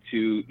led you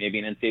to maybe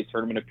an NCAA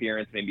tournament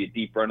appearance, maybe a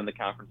deep run in the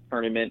conference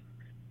tournament.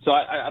 So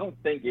I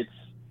don't think it's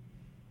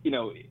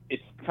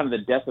kind of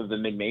the death of the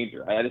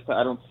mid-major. I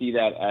don't see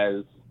that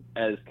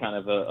as kind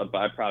of a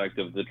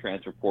byproduct of the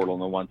transfer portal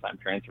and the one-time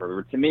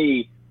transfer. To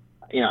me,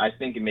 I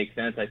think it makes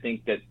sense. I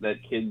think that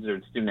kids or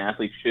student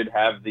athletes should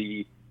have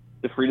the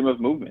freedom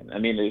of movement. I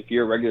mean, if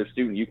you're a regular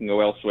student, you can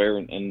go elsewhere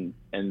and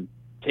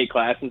take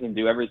classes and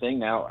do everything.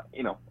 Now,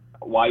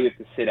 why you have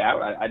to sit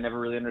out, I never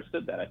really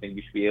understood that. I think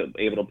you should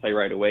be able to play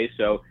right away.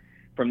 So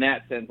from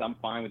that sense, I'm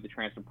fine with the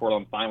transfer portal.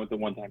 I'm fine with the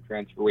one-time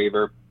transfer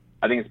waiver.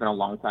 I think it's been a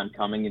long time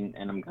coming,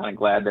 and I'm kind of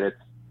glad that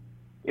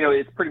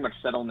it's pretty much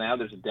settled now.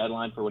 There's a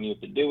deadline for when you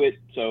have to do it.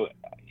 So,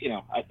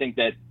 I think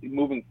that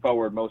moving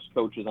forward, most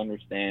coaches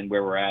understand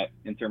where we're at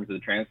in terms of the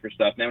transfer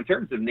stuff. Now, in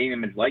terms of name,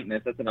 image,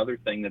 likeness, that's another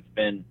thing that's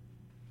been,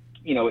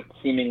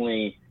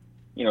 seemingly,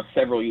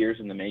 several years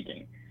in the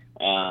making.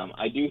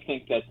 I do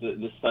think that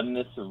the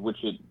suddenness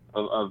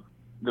of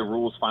the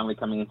rules finally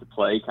coming into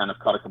play kind of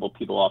caught a couple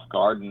people off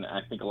guard, and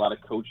I think a lot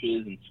of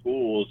coaches and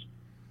schools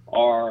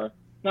are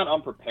not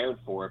unprepared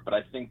for it, but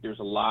I think there's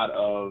a lot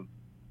of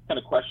kind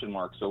of question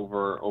marks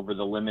over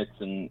the limits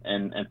and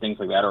things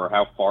like that, or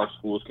how far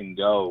schools can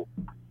go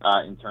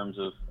in terms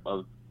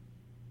of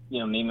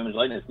name, image,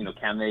 likeness.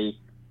 Can they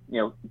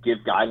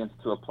give guidance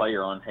to a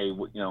player on, hey,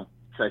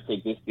 should I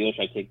take this deal?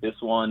 Should I take this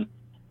one?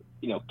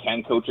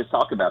 Can coaches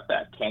talk about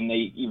that? Can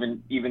they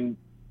even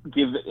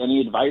give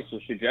any advice or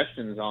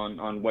suggestions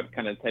on what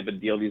kind of type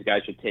of deal these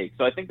guys should take.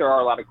 So I think there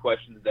are a lot of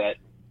questions that,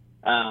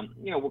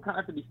 will kind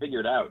of have to be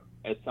figured out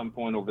at some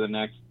point over the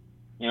next,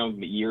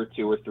 year,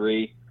 2 or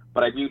 3.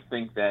 But I do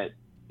think that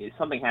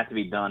something has to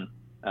be done.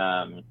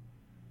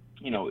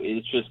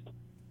 It's just,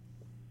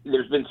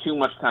 there's been too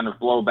much kind of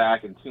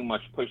blowback and too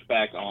much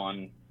pushback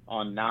on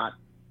not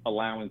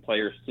allowing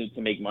players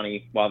to make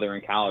money while they're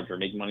in college or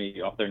make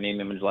money off their name,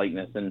 image,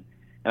 likeness. And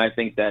I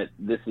think that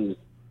this is,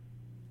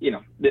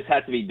 this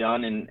has to be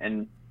done.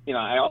 And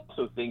I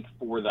also think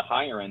for the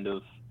higher end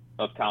of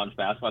college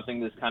basketball, I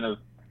think this kind of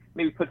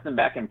maybe puts them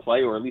back in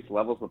play, or at least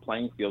levels the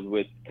playing field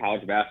with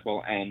college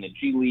basketball and the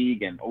G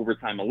League and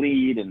Overtime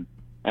Elite and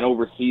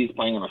overseas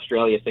playing in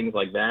Australia, things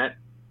like that.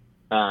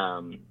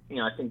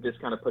 I think this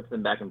kind of puts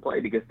them back in play,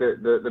 because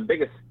the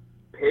biggest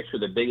pitch or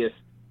the biggest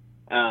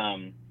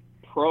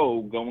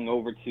pro going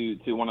over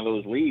to one of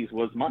those leagues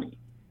was money.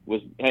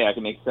 Was, hey, I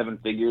can make 7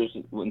 figures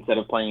instead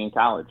of playing in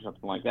college,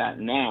 something like that.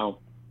 And now,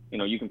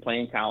 you can play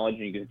in college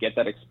and you can get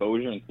that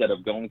exposure instead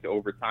of going to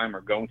overtime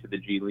or going to the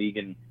G League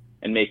and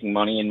making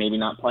money and maybe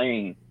not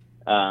playing,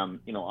 on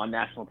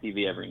national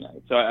TV every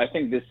night. So I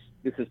think this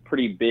is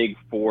pretty big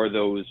for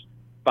those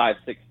 5,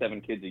 6,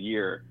 7 kids a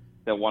year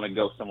that want to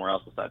go somewhere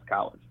else besides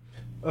college.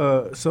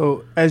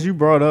 So as you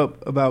brought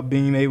up about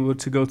being able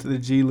to go to the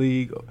G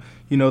League,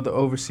 the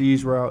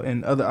overseas route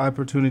and other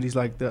opportunities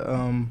like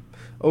the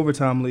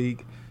Overtime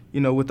League,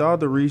 with all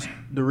the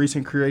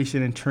recent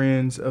creation and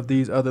trends of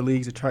these other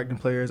leagues attracting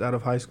players out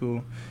of high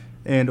school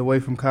and away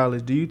from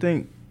college, do you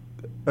think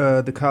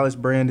the college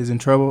brand is in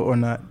trouble or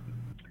not?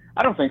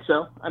 I don't think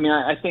so. I mean,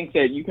 I think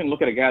that you can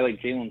look at a guy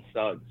like Jalen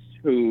Suggs,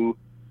 who,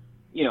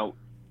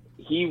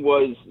 he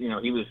was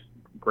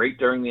great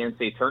during the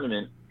NCAA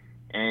tournament,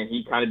 and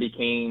he kind of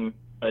became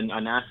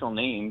a national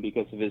name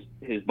because of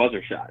his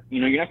buzzer shot.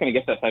 You're not going to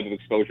get that type of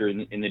exposure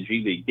in the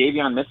G League.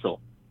 Davion Mitchell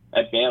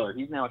at Baylor,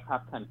 he's now a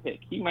top 10 pick.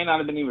 He might not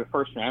have been even a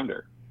first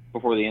rounder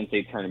before the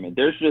NCAA tournament.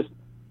 There's just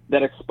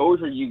that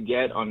exposure you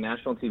get on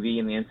national TV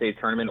in the NCAA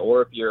tournament,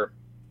 or if you're,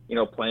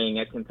 playing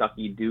at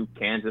Kentucky, Duke,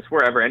 Kansas,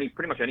 wherever,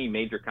 pretty much any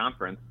major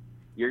conference,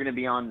 you're going to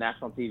be on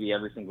national TV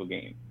every single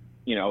game.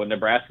 In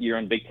Nebraska, you're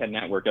on Big Ten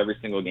Network every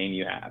single game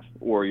you have,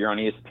 or you're on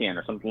ESPN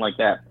or something like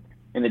that.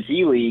 In the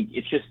G League,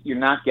 it's just you're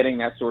not getting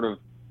that sort of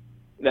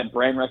that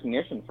brand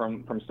recognition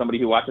from somebody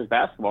who watches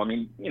basketball. I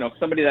mean,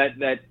 somebody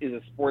that is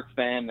a sports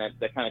fan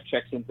that kind of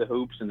checks into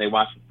hoops and they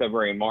watch in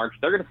February and March,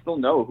 they're going to still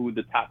know who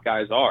the top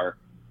guys are.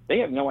 They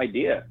have no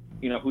idea,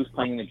 who's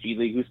playing in the G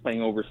League, who's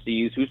playing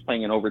overseas, who's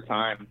playing in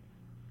Overtime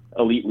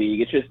Elite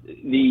League. It's just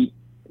the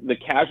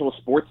casual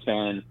sports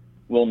fan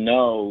will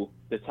know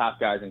the top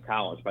guys in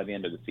college by the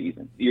end of the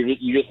season.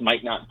 You just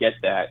might not get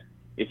that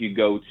if you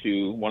go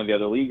to one of the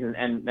other leagues.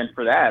 And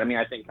for that, I mean,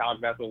 I think college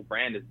basketball's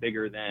brand is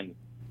bigger than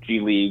G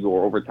League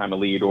or Overtime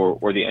Elite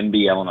or the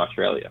NBL in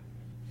Australia.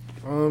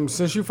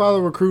 Since you follow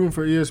recruiting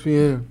for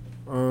ESPN,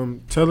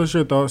 tell us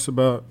your thoughts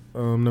about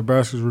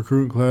Nebraska's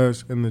recruiting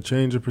class and the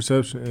change of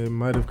perception it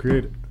might have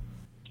created.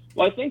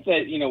 Well, I think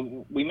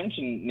that, we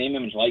mentioned name,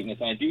 image, likeness,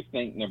 and I do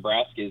think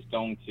Nebraska is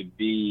going to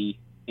be,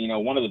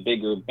 one of the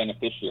bigger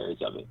beneficiaries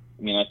of it.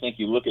 I mean, I think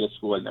you look at a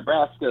school like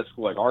Nebraska, a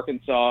school like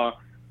Arkansas,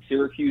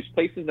 Syracuse,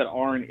 places that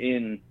aren't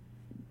in,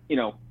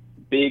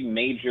 big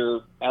major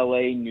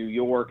LA, New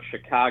York,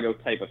 Chicago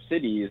type of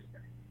cities.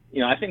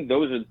 I think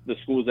those are the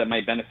schools that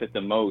might benefit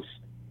the most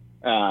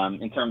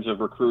in terms of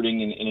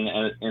recruiting in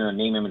a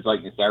name, image,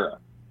 likeness era,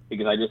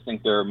 because I just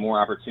think there are more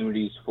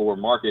opportunities for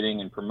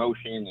marketing and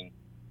promotion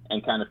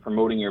and kind of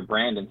promoting your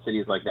brand in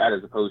cities like that,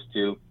 as opposed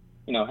to,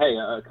 hey,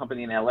 a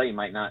company in LA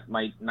might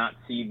not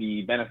see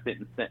the benefit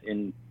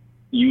in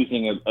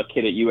using a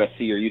kid at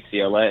USC or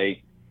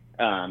UCLA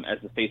as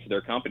the face of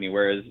their company,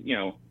 whereas,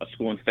 a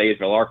school in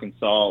Fayetteville,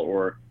 Arkansas,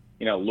 or,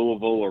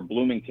 Louisville or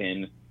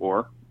Bloomington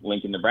or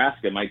Lincoln,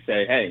 Nebraska might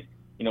say, hey,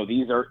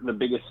 these are the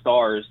biggest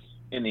stars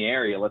in the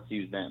area, let's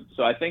use them.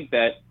 So I think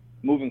that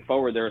moving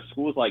forward, there are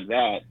schools like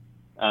that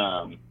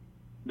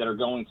that are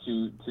going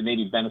to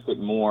maybe benefit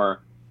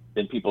more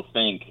than people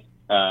think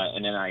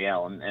in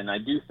NIL. And I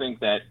do think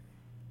that,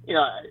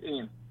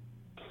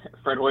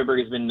 Fred Hoiberg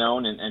has been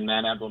known and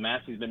Matt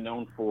Abdelmassih has been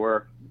known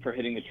for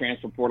hitting the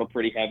transfer portal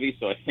pretty heavy.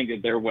 So I think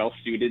that they're well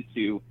suited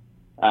to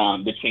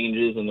the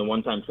changes and the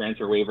one-time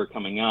transfer waiver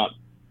coming up.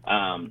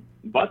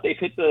 But they've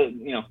hit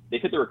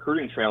the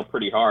recruiting trail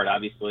pretty hard.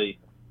 Obviously,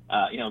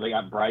 they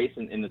got Bryce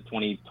in the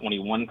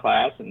 2021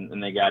 class,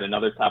 and they got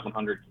another top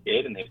 100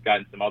 kid, and they've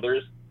gotten some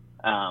others.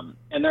 And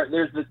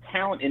there's the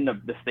talent in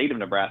the state of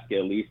Nebraska,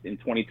 at least in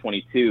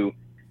 2022,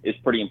 is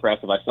pretty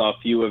impressive. I saw a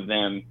few of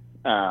them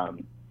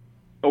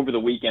over the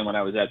weekend when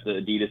I was at the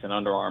Adidas and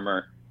Under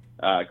Armour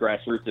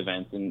grassroots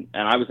events, and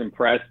I was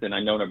impressed, and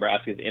I know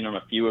Nebraska's in on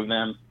a few of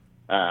them.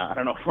 I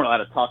don't know if we're allowed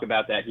to talk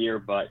about that here,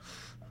 but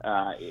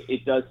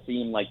it does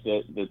seem like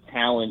the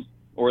talent,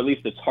 or at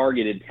least the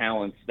targeted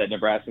talents that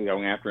Nebraska is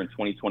going after in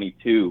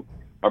 2022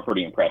 are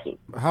pretty impressive.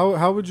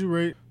 How would you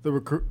rate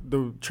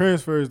the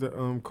transfers that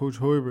Coach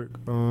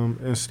Hoiberg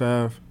and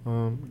staff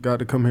got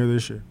to come here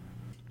this year?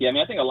 Yeah, I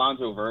mean, I think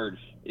Alonzo Verge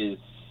is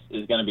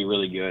going to be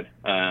really good.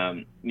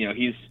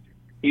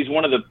 He's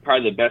one of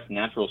probably the best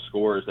natural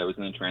scorers that was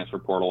in the transfer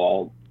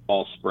portal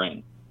all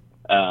spring.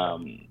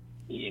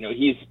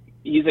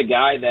 He's a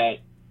guy that,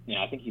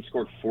 I think he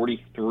scored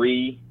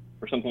 43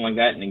 or something like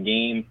that in a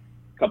game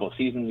a couple of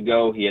seasons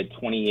ago. He had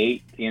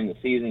 28 at the end of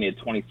the season. He had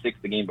 26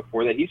 the game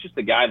before that. He's just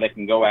a guy that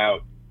can go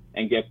out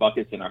and get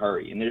buckets in a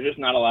hurry. And there's just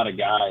not a lot of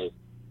guys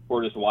who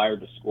are just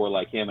wired to score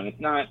like him. And it's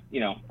not,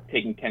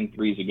 taking 10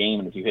 threes a game,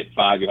 and if you hit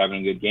 5, you're having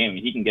a good game. I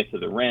mean, he can get to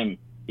the rim.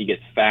 He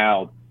gets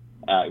fouled.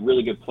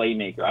 Really good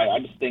playmaker. I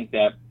just think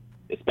that,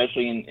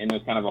 especially in a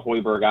kind of a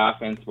Hoiberg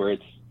offense where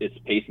it's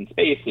pace and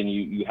space, and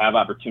you have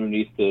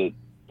opportunities to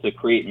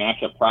create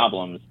matchup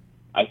problems,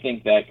 I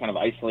think that kind of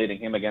isolating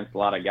him against a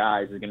lot of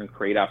guys is going to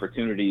create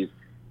opportunities,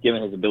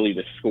 given his ability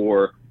to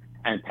score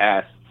and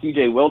pass.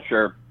 C.J.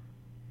 Wilcher,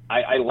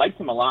 I liked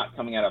him a lot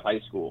coming out of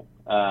high school.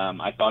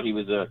 I thought he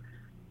was a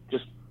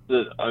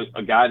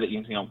guy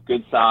that,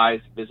 good size,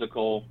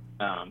 physical,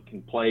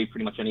 can play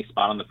pretty much any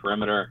spot on the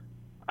perimeter.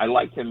 I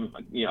liked him,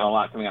 a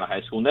lot coming out of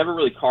high school. Never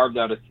really carved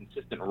out a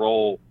consistent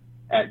role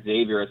at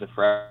Xavier as a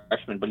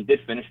freshman, but he did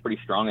finish pretty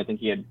strong. I think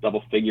he had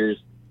double figures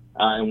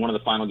in one of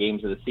the final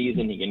games of the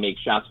season. He can make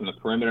shots from the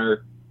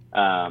perimeter.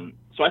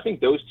 So I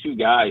think those two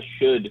guys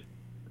should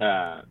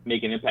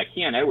make an impact.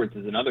 Keon Edwards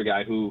is another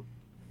guy who,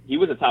 he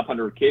was a top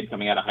 100 kid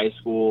coming out of high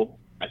school.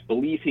 I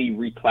believe he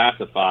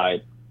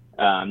reclassified.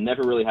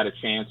 Never really had a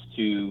chance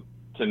to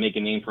make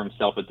a name for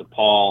himself at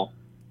DePaul.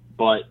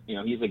 But,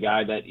 he's a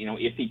guy that,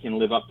 if he can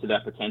live up to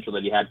that potential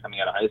that he had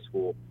coming out of high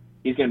school,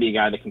 he's going to be a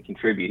guy that can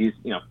contribute.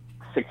 He's,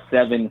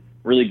 6'7",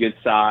 really good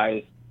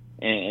size.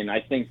 And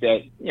I think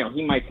that,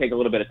 he might take a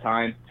little bit of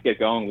time to get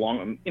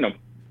going,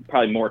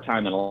 probably more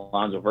time than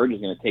Alonzo Verge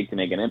is going to take to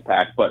make an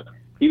impact. But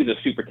he was a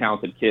super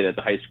talented kid at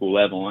the high school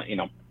level.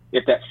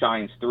 If that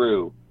shines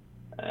through,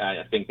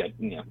 I think that,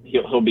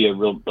 he'll be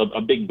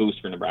a big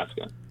boost for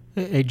Nebraska.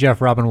 Hey,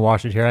 Jeff, Robin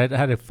Washut here. I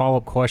had a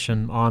follow-up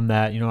question on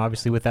that.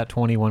 Obviously with that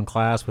 21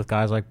 class with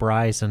guys like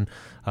Bryce and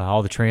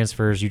all the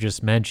transfers you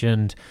just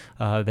mentioned,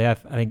 they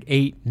have, I think,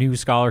 8 new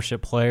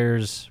scholarship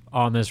players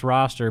on this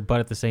roster.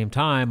 But at the same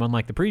time,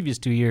 unlike the previous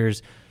 2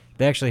 years,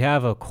 they actually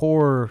have a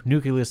core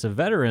nucleus of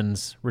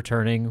veterans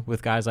returning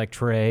with guys like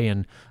Trey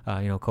and,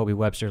 Kobe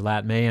Webster,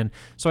 Lat Mayen.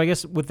 So I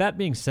guess with that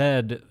being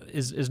said,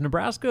 is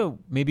Nebraska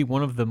maybe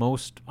one of the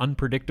most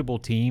unpredictable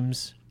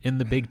teams in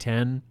the Big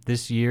Ten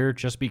this year,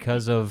 just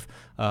because of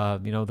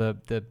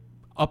the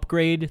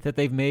upgrade that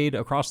they've made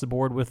across the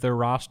board with their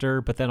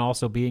roster, but then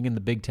also being in the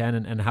Big Ten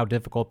and how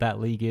difficult that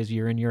league is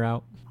year in, year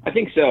out? I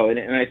think so,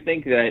 and I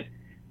think that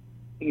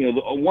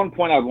one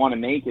point I would want to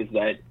make is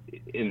that,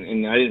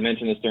 and I didn't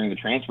mention this during the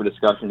transfer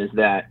discussion, is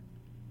that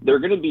there are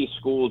going to be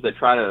schools that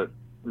try to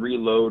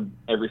reload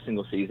every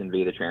single season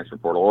via the transfer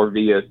portal or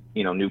via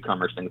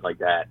newcomers, things like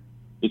that,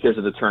 because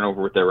of the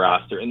turnover with their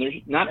roster, and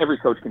not every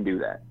coach can do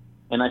that.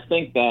 And I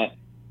think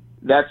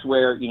that's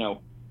where,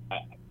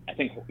 I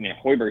think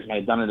Hoiberg might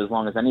have done it as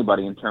long as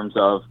anybody in terms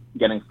of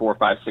getting 4,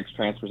 5, 6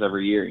 transfers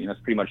every year. It's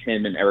pretty much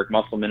him and Eric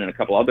Musselman and a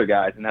couple other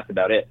guys, and that's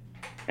about it.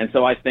 And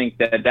so I think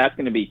that's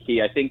going to be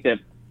key. I think that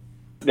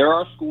there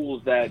are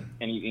schools that,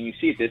 and you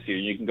see it this year,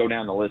 you can go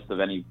down the list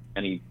of any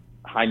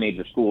high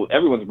major school,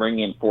 everyone's bringing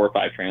in 4 or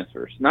 5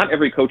 transfers. Not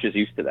every coach is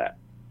used to that.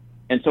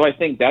 And so I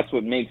think that's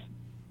what makes,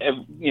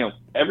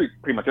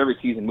 pretty much every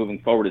season moving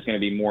forward is going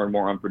to be more and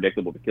more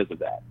unpredictable because of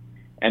that.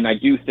 And I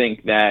do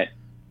think that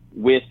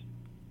with,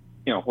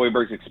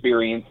 Hoiberg's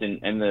experience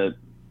and the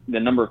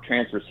number of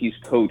transfers he's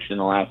coached in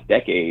the last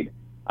decade,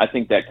 I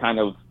think that kind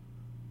of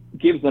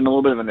gives them a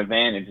little bit of an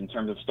advantage in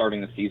terms of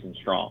starting the season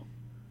strong.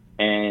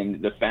 And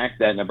the fact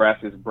that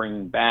Nebraska's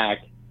bringing back,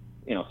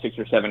 6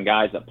 or 7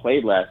 guys that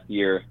played last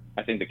year,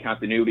 I think the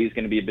continuity is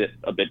going to be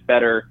a bit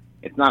better.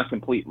 It's not a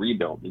complete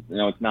rebuild.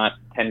 It's not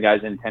 10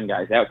 guys in, 10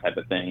 guys out type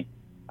of thing.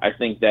 I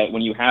think that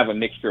when you have a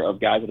mixture of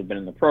guys that have been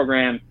in the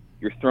program,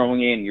 you're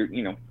throwing in,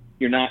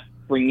 you're not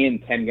bringing in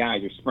 10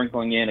 guys. You're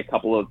sprinkling in a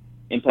couple of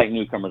impact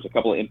newcomers, a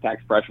couple of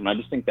impact freshmen. I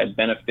just think that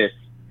benefits,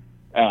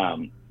 a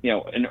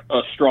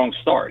strong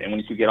start. And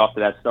once you get off to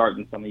that start,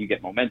 and suddenly you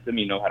get momentum,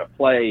 you know how to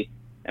play.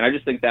 And I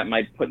just think that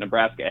might put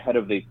Nebraska ahead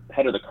of the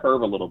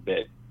curve a little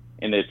bit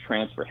in the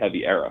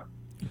transfer-heavy era.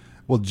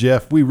 Well,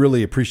 Jeff, we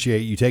really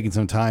appreciate you taking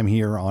some time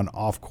here on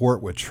Off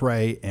Court with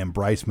Trey and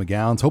Bryce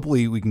McGowens.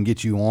 Hopefully we can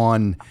get you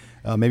on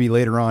maybe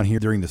later on here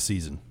during the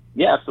season.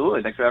 Yeah,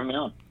 absolutely. Thanks for having me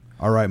on.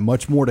 All right,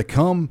 much more to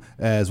come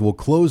as we'll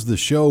close the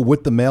show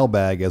with the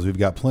mailbag, as we've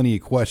got plenty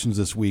of questions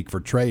this week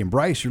for Trey and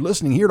Bryce. You're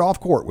listening here to Off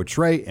Court with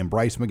Trey and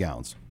Bryce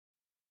McGowens.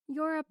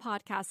 You're a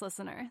podcast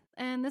listener,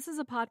 and this is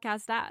a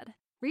podcast ad.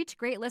 Reach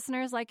great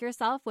listeners like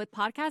yourself with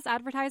podcast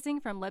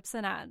advertising from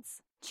Libsyn Ads.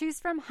 Choose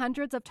from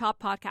hundreds of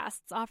top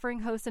podcasts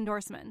offering host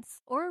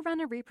endorsements, or run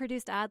a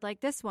reproduced ad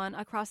like this one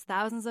across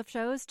thousands of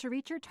shows to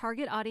reach your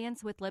target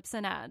audience with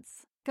Libsyn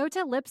Ads. Go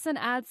to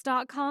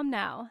libsynads.com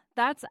now.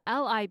 That's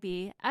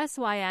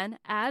LIBSYN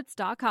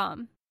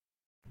ads.com.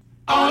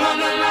 All of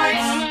the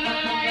lights.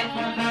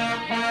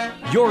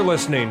 You're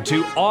listening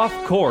to Off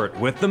Court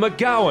with the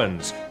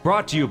McGowans,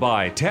 brought to you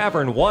by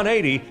Tavern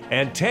 180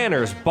 and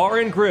Tanner's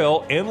Bar and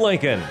Grill in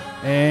Lincoln.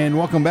 And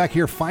welcome back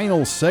here.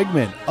 Final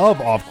segment of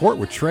Off Court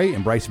with Trey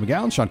and Bryce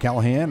McGowan. Sean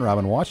Callahan,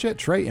 Robin Washut,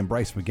 Trey and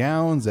Bryce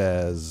McGowans,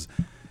 as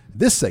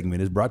this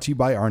segment is brought to you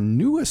by our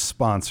newest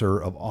sponsor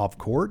of Off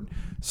Court,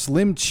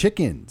 Slim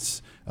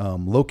Chickens,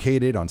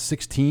 located on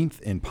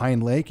 16th in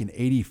Pine Lake and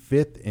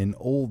 85th in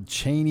Old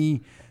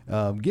Cheney.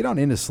 Get on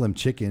into Slim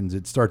Chickens.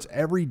 It starts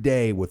every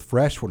day with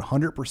fresh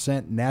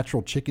 100%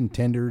 natural chicken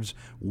tenders,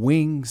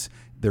 wings.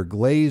 They're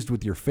glazed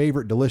with your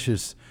favorite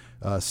delicious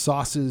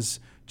sauces,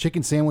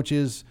 chicken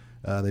sandwiches.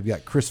 They've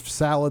got crisp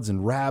salads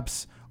and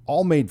wraps,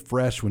 all made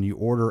fresh when you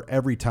order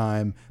every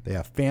time. They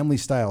have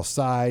family-style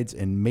sides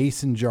and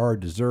mason jar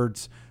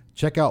desserts.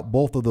 Check out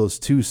both of those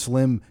two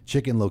Slim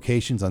Chicken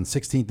locations on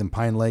 16th and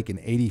Pine Lake and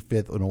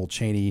 85th in Old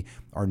Cheney,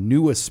 our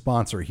newest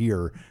sponsor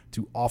here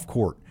to Off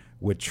Court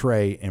with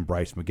Trey and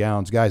Bryce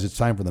McGowans. Guys, it's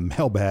time for the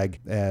mailbag.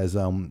 As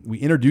we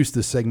introduced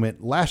this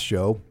segment last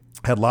show,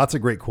 had lots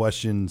of great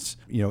questions,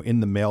 in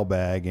the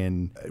mailbag,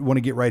 and I want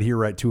to get right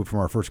to it from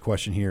our first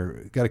question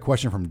here. Got a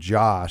question from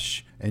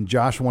Josh, and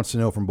Josh wants to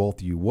know from both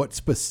of you, what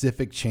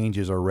specific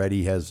changes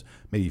already has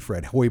maybe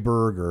Fred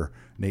Hoiberg or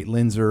Nate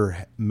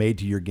Linzer made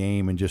to your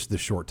game in just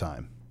this short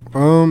time?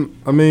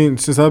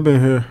 Since I've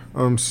been here,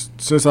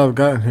 since I've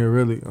gotten here,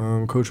 really,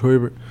 Coach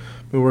Hoiberg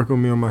been working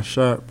with me on my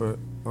shot, but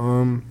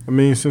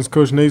since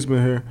Coach Nate's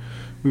been here,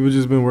 we've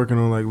just been working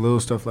on like little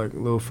stuff, like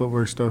little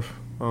footwork stuff,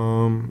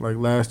 like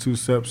last two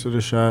steps of the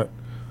shot,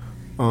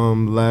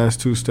 last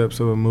two steps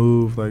of a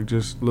move, like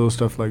just little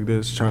stuff like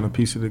this, trying to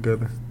piece it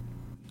together.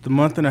 The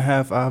month and a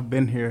half I've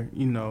been here,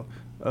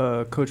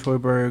 Coach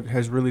Hoiberg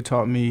has really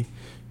taught me,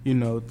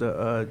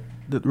 the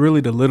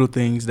little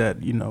things that,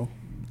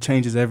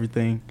 changes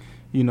everything,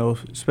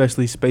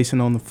 especially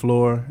spacing on the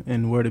floor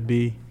and where to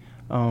be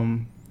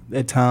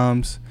at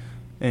times.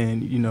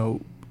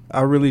 And,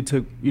 I really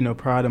took,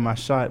 pride in my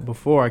shot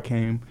before I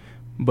came.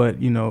 But,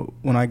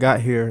 when I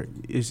got here,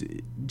 it's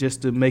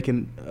just to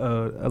making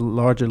a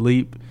larger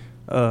leap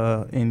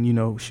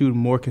and, shooting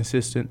more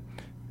consistent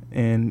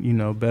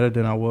and, better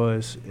than I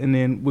was. And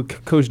then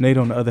with Coach Nate,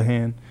 on the other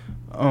hand,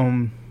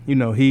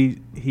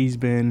 he's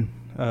been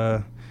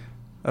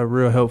a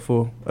real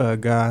helpful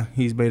guy.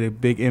 He's made a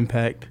big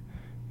impact.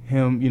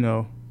 Him,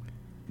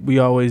 we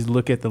always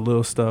look at the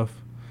little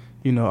stuff,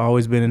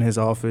 always been in his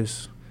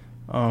office.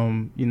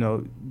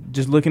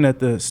 Just looking at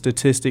the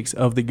statistics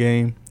of the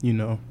game,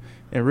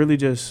 and really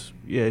just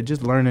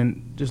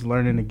learning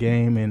the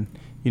game and,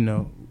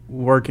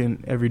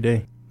 working every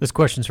day. This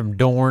question's from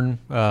Dorn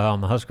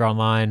on the Husker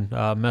Online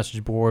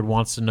message board,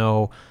 wants to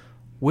know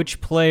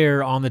which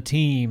player on the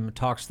team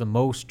talks the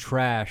most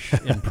trash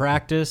in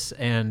practice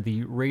and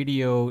the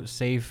radio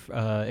safe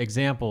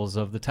examples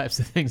of the types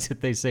of things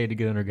that they say to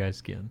get under guys'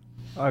 skin.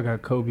 I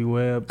got Kobe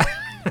Webb.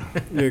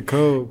 Yeah,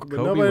 Kobe. But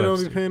nobody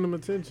don't be paying him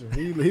attention.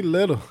 He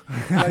little.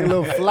 Like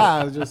little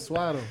flies, just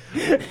swat him.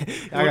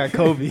 I got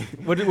Kobe.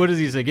 What does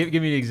he say? Give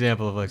me an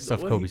example of like stuff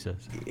Kobe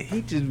says.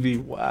 He just be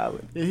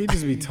wild. Yeah, he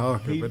just be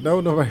talking, but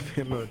nobody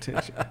paying no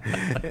attention.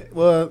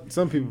 Well,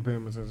 some people pay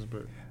him attention,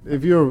 but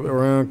if you're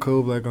around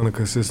Kobe like on a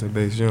consistent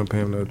basis, you don't pay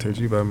him no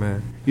attention. You about,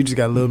 man, you just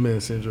got little man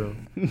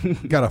syndrome.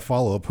 Got a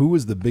follow-up. Who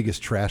was the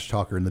biggest trash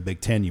talker in the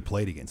Big Ten you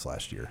played against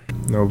last year?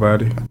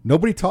 Nobody.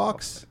 Nobody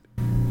talks?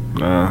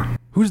 Nah.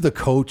 Who's the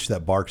coach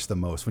that barks the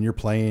most when you're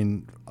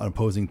playing an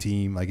opposing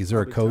team? Like, is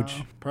there a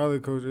coach? Probably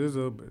Coach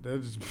Izzo, but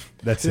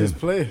that's his him.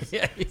 Players.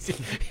 Yeah,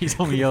 he's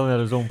only yelling at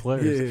his own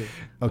players.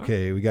 Yeah.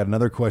 Okay, we got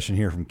another question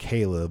here from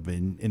Caleb.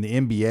 In the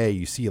NBA,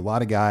 you see a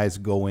lot of guys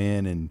go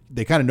in and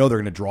they kind of know they're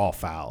going to draw a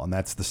foul, and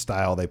that's the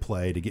style they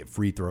play to get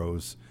free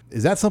throws.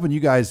 Is that something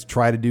you guys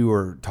try to do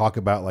or talk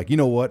about? Like, you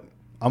know what?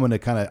 I'm going to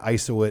kind of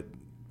ISO it,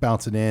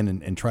 bounce it in,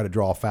 and try to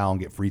draw a foul and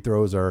get free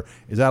throws, or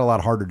is that a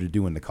lot harder to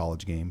do in the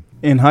college game?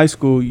 In high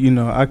school,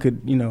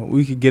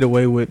 we could get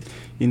away with,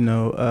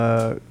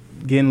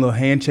 getting little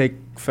handshake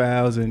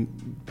fouls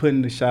and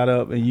putting the shot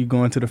up and you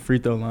going to the free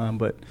throw line.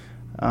 But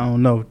I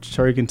don't know.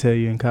 Trey can tell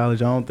you in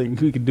college, I don't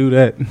think we could do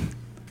that.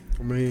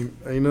 I mean,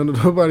 ain't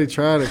nobody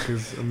tried it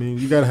because,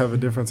 you got to have a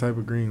different type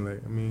of green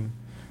light.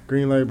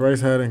 Green light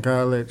Bryce had in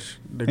college,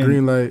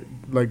 green light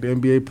like the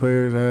NBA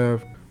players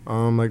have.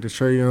 Like the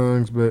Trae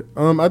Youngs, but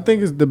I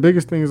think the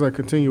biggest thing is like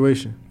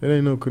continuation. There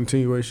ain't no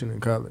continuation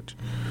in college,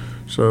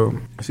 so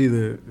it's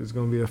either it's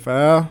gonna be a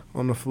foul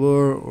on the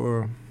floor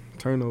or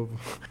turnover.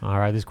 All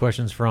right, this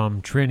question's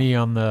from Trini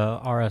on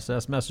the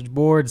RSS message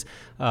boards.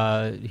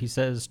 He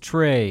says,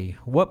 Trey,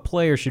 what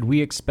player should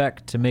we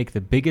expect to make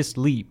the biggest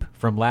leap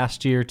from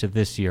last year to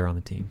this year on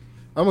the team?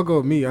 I'm gonna go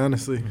with me,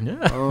 honestly.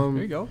 Yeah, there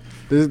you go.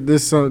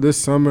 This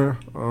summer.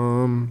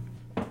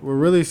 Well,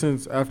 really,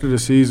 since after the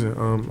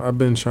season, I've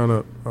been trying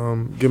to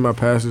get my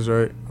passes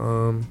right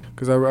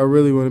because I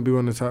really want to be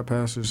one of the top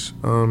passers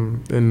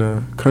in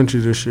the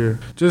country this year.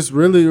 Just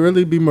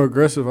really be more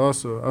aggressive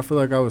also. I feel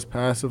like I was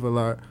passive a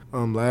lot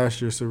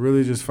last year, so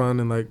really just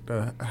finding like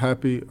the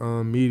happy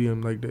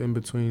medium, like the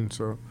in-between.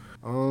 So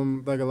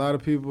Like a lot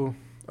of people,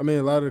 a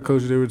lot of the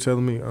coaches, they were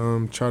telling me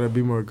try to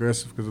be more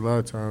aggressive because a lot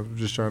of times I'm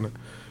just trying to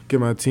get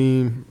my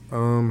team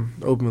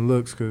open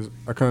looks because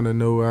I kind of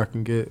know where I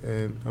can get.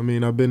 And,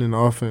 I've been in the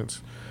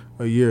offense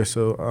a year,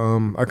 so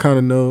I kind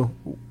of know,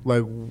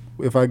 like,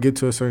 if I get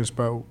to a certain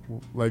spot,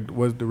 like,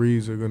 what the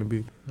reads are going to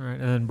be. All right,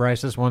 and then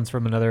Bryce, this one's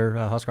from another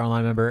Husker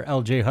Online member,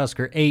 LJ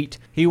Husker 8.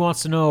 He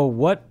wants to know,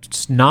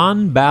 what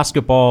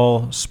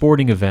non-basketball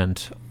sporting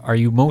event are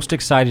you most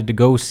excited to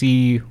go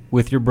see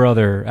with your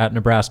brother at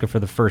Nebraska for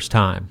the first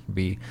time? It'd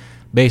be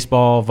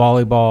baseball,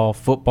 volleyball,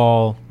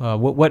 football.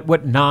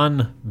 What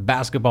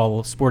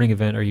non-basketball sporting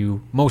event are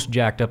you most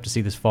jacked up to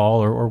see this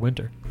fall or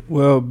winter?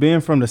 Well,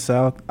 being from the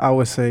South, I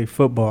would say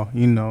football.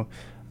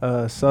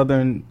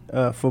 Southern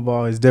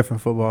football is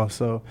different football.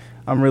 So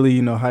I'm really,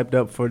 hyped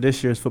up for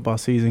this year's football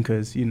season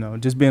because,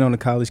 just being on the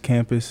college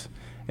campus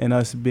and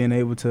us being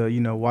able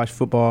to, watch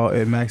football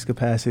at max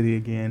capacity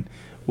again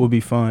will be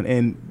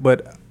fun.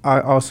 But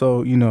I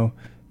also,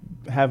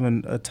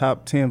 having a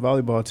top 10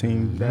 volleyball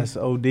team, that's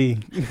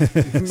OD.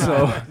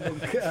 So,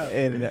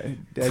 and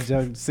that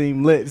junk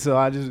seemed lit. So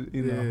I just,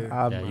 you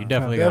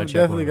definitely got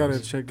to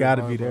check. Got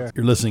to be there.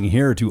 You're listening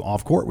here to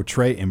Off Court with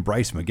Trey and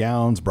Bryce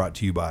McGowens, brought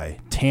to you by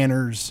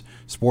Tanner's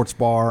Sports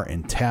Bar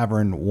and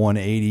Tavern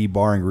 180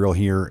 Bar and Grill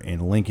here in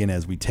Lincoln.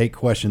 As we take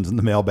questions in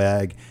the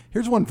mailbag,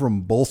 here's one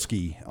from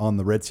Bolsky on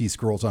the Red Sea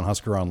Squirrels on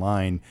Husker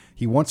Online.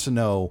 He wants to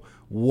know,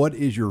 what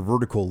is your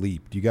vertical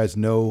leap? Do you guys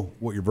know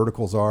what your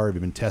verticals are? Have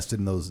you been tested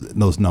in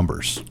those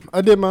numbers?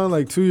 I did mine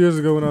like 2 years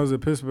ago when I was at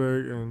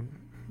Pittsburgh, and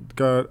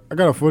I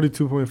got a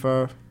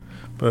 42.5,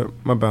 but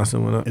my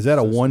bouncing went up. Is that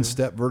a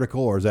one-step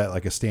vertical, or is that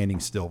like a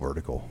standing still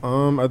vertical?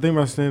 I think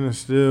my standing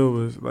still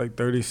was like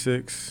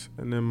 36,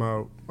 and then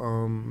my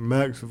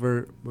max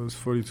vert was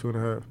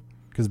 42.5.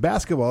 Because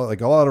basketball, like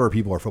a lot of our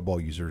people are football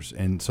users.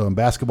 And so in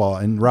basketball,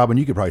 and Robin,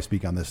 you could probably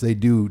speak on this, they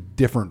do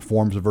different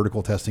forms of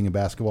vertical testing in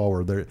basketball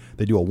where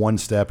they do a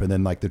one-step and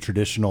then like the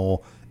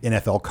traditional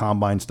NFL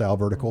combine style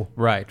vertical.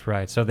 Right.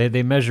 So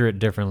they measure it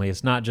differently.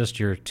 It's not just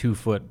your 2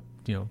 foot,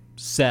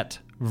 set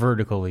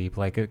vertical leap.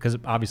 Like, because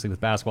obviously with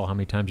basketball, how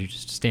many times you're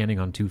just standing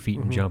on 2 feet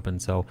and jumping.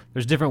 So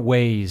there's different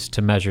ways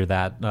to measure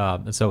that.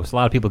 And so a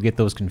lot of people get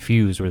those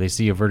confused where they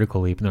see a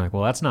vertical leap and they're like,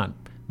 well, that's not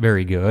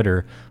very good,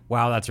 or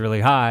wow, that's really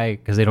high,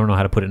 because they don't know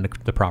how to put it into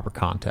the proper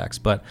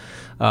context. But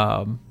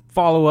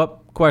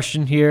follow-up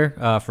question here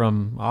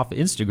from off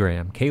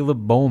Instagram,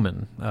 Caleb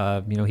Bowman.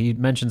 He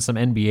mentioned some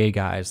NBA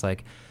guys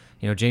like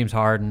James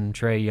Harden,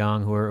 Trae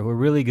Young, who are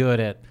really good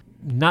at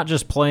not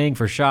just playing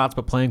for shots,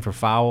 but playing for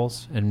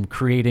fouls and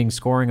creating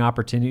scoring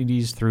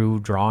opportunities through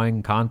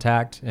drawing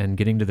contact and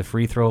getting to the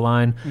free throw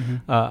line.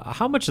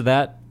 How much of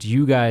that do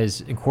you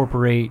guys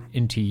incorporate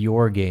into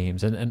your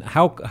games, and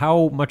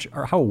how much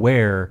or how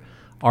aware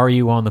are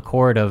you on the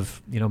court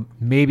of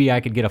maybe I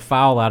could get a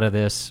foul out of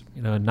this,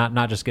 and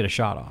not just get a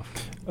shot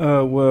off?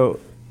 Well,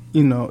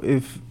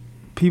 if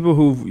people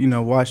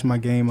who've watched my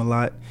game a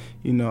lot,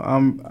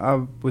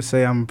 I would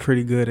say I'm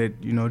pretty good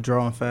at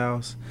drawing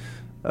fouls.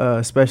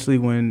 Especially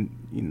when,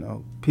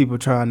 people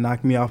try to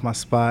knock me off my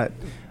spot.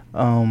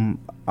 I'm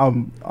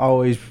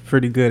always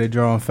pretty good at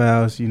drawing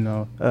fouls,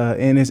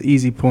 and it's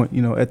easy point,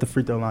 at the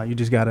free throw line. You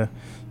just got to,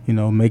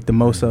 make the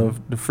most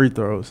of the free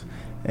throws.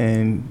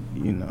 And,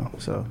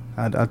 so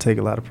I take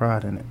a lot of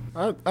pride in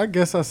it. I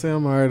guess I say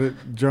I'm all right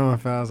at drawing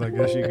fouls, I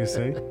guess you could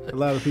say. A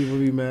lot of people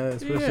be mad,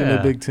 especially in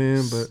the Big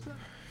Ten, but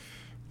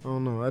I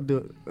don't know. I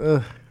do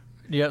it.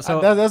 Yeah,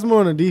 so that's more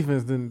on the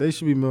defense. Than they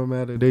should be more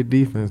mad at their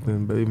defense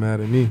than be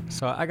mad at me.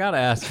 So I got to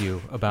ask you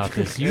about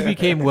this. You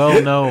became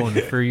well known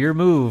for your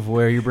move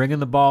where you're bringing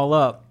the ball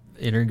up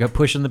and you're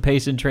pushing the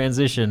pace in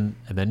transition,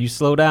 and then you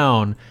slow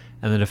down,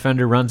 and the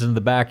defender runs into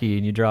the back of you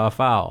and you draw a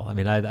foul.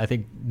 I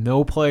think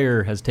no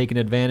player has taken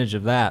advantage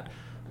of that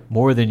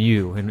more than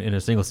you in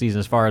a single season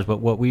as far as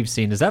what we've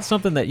seen. Is that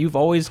something that you've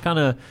always kind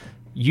of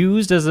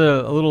used as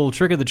a little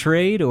trick of the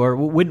trade, or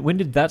when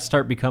did that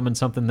start becoming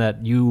something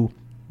that you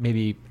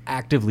maybe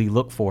actively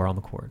look for on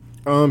the court?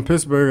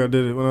 Pittsburgh, I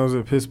did it. When I was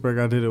at Pittsburgh,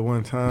 I did it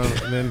one time,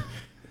 and then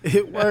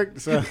it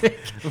worked, so I'm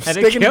and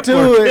sticking it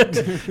to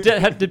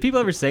it. Did people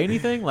ever say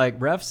anything? Like,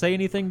 refs say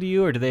anything to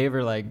you, or do they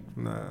ever, like,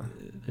 nah.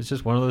 It's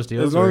just one of those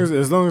deals?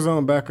 As long as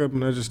I'm back up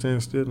and I just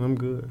stand still, I'm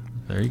good.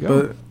 There you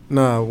go. But,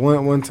 nah,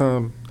 one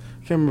time,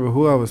 I can't remember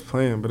who I was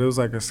playing, but it was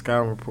like a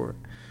scout report.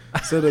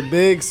 So the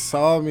big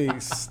saw me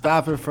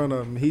stop in front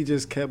of him. He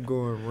just kept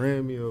going,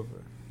 ran me over.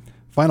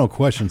 Final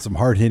question, some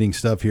hard-hitting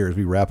stuff here as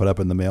we wrap it up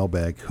in the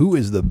mailbag. Who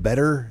is the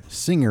better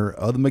singer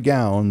of the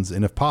McGowens?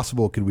 And if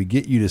possible, could we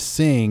get you to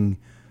sing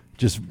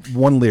just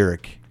one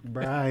lyric?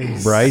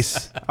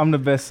 Bryce. I'm the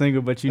best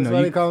singer, but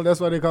that's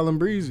why they call him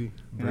Breezy.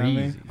 You know what I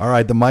mean? All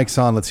right, the mic's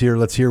on. Let's hear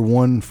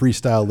one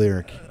freestyle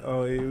lyric.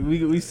 Oh,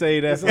 we say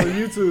that. It's on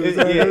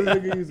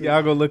YouTube.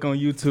 Y'all go look on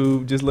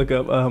YouTube. Just look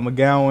up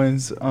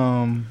McGowan's.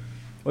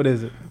 What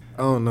is it?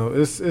 I don't know.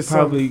 It's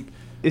probably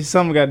it's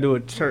something we got to do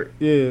with church.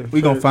 Yeah,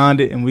 we gonna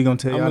find it and we gonna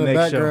tell y'all I'm in the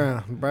next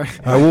show.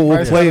 background. All right,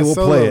 we'll play it. We'll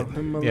play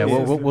it. Yeah,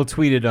 we'll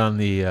tweet it on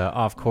the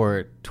Off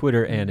Court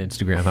Twitter and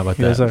Instagram. How about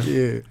that? Yes, sir.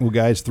 Yeah. Well,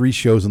 guys, 3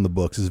 shows in the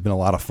books. This has been a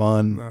lot of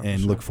fun,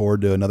 and look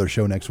forward to another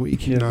show next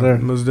week. Yes, sir.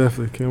 Most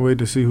definitely. Can't wait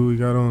to see who we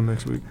got on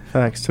next week.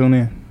 Facts. Tune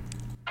in.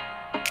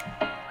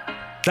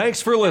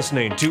 Thanks for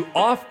listening to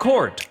Off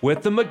Court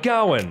with the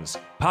McGowans,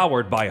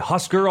 powered by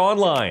Husker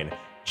Online.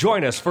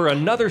 Join us for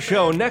another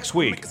show next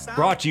week,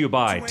 brought to you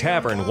by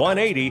Tavern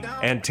 180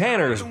 and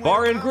Tanner's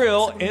Bar and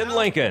Grill in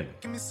Lincoln.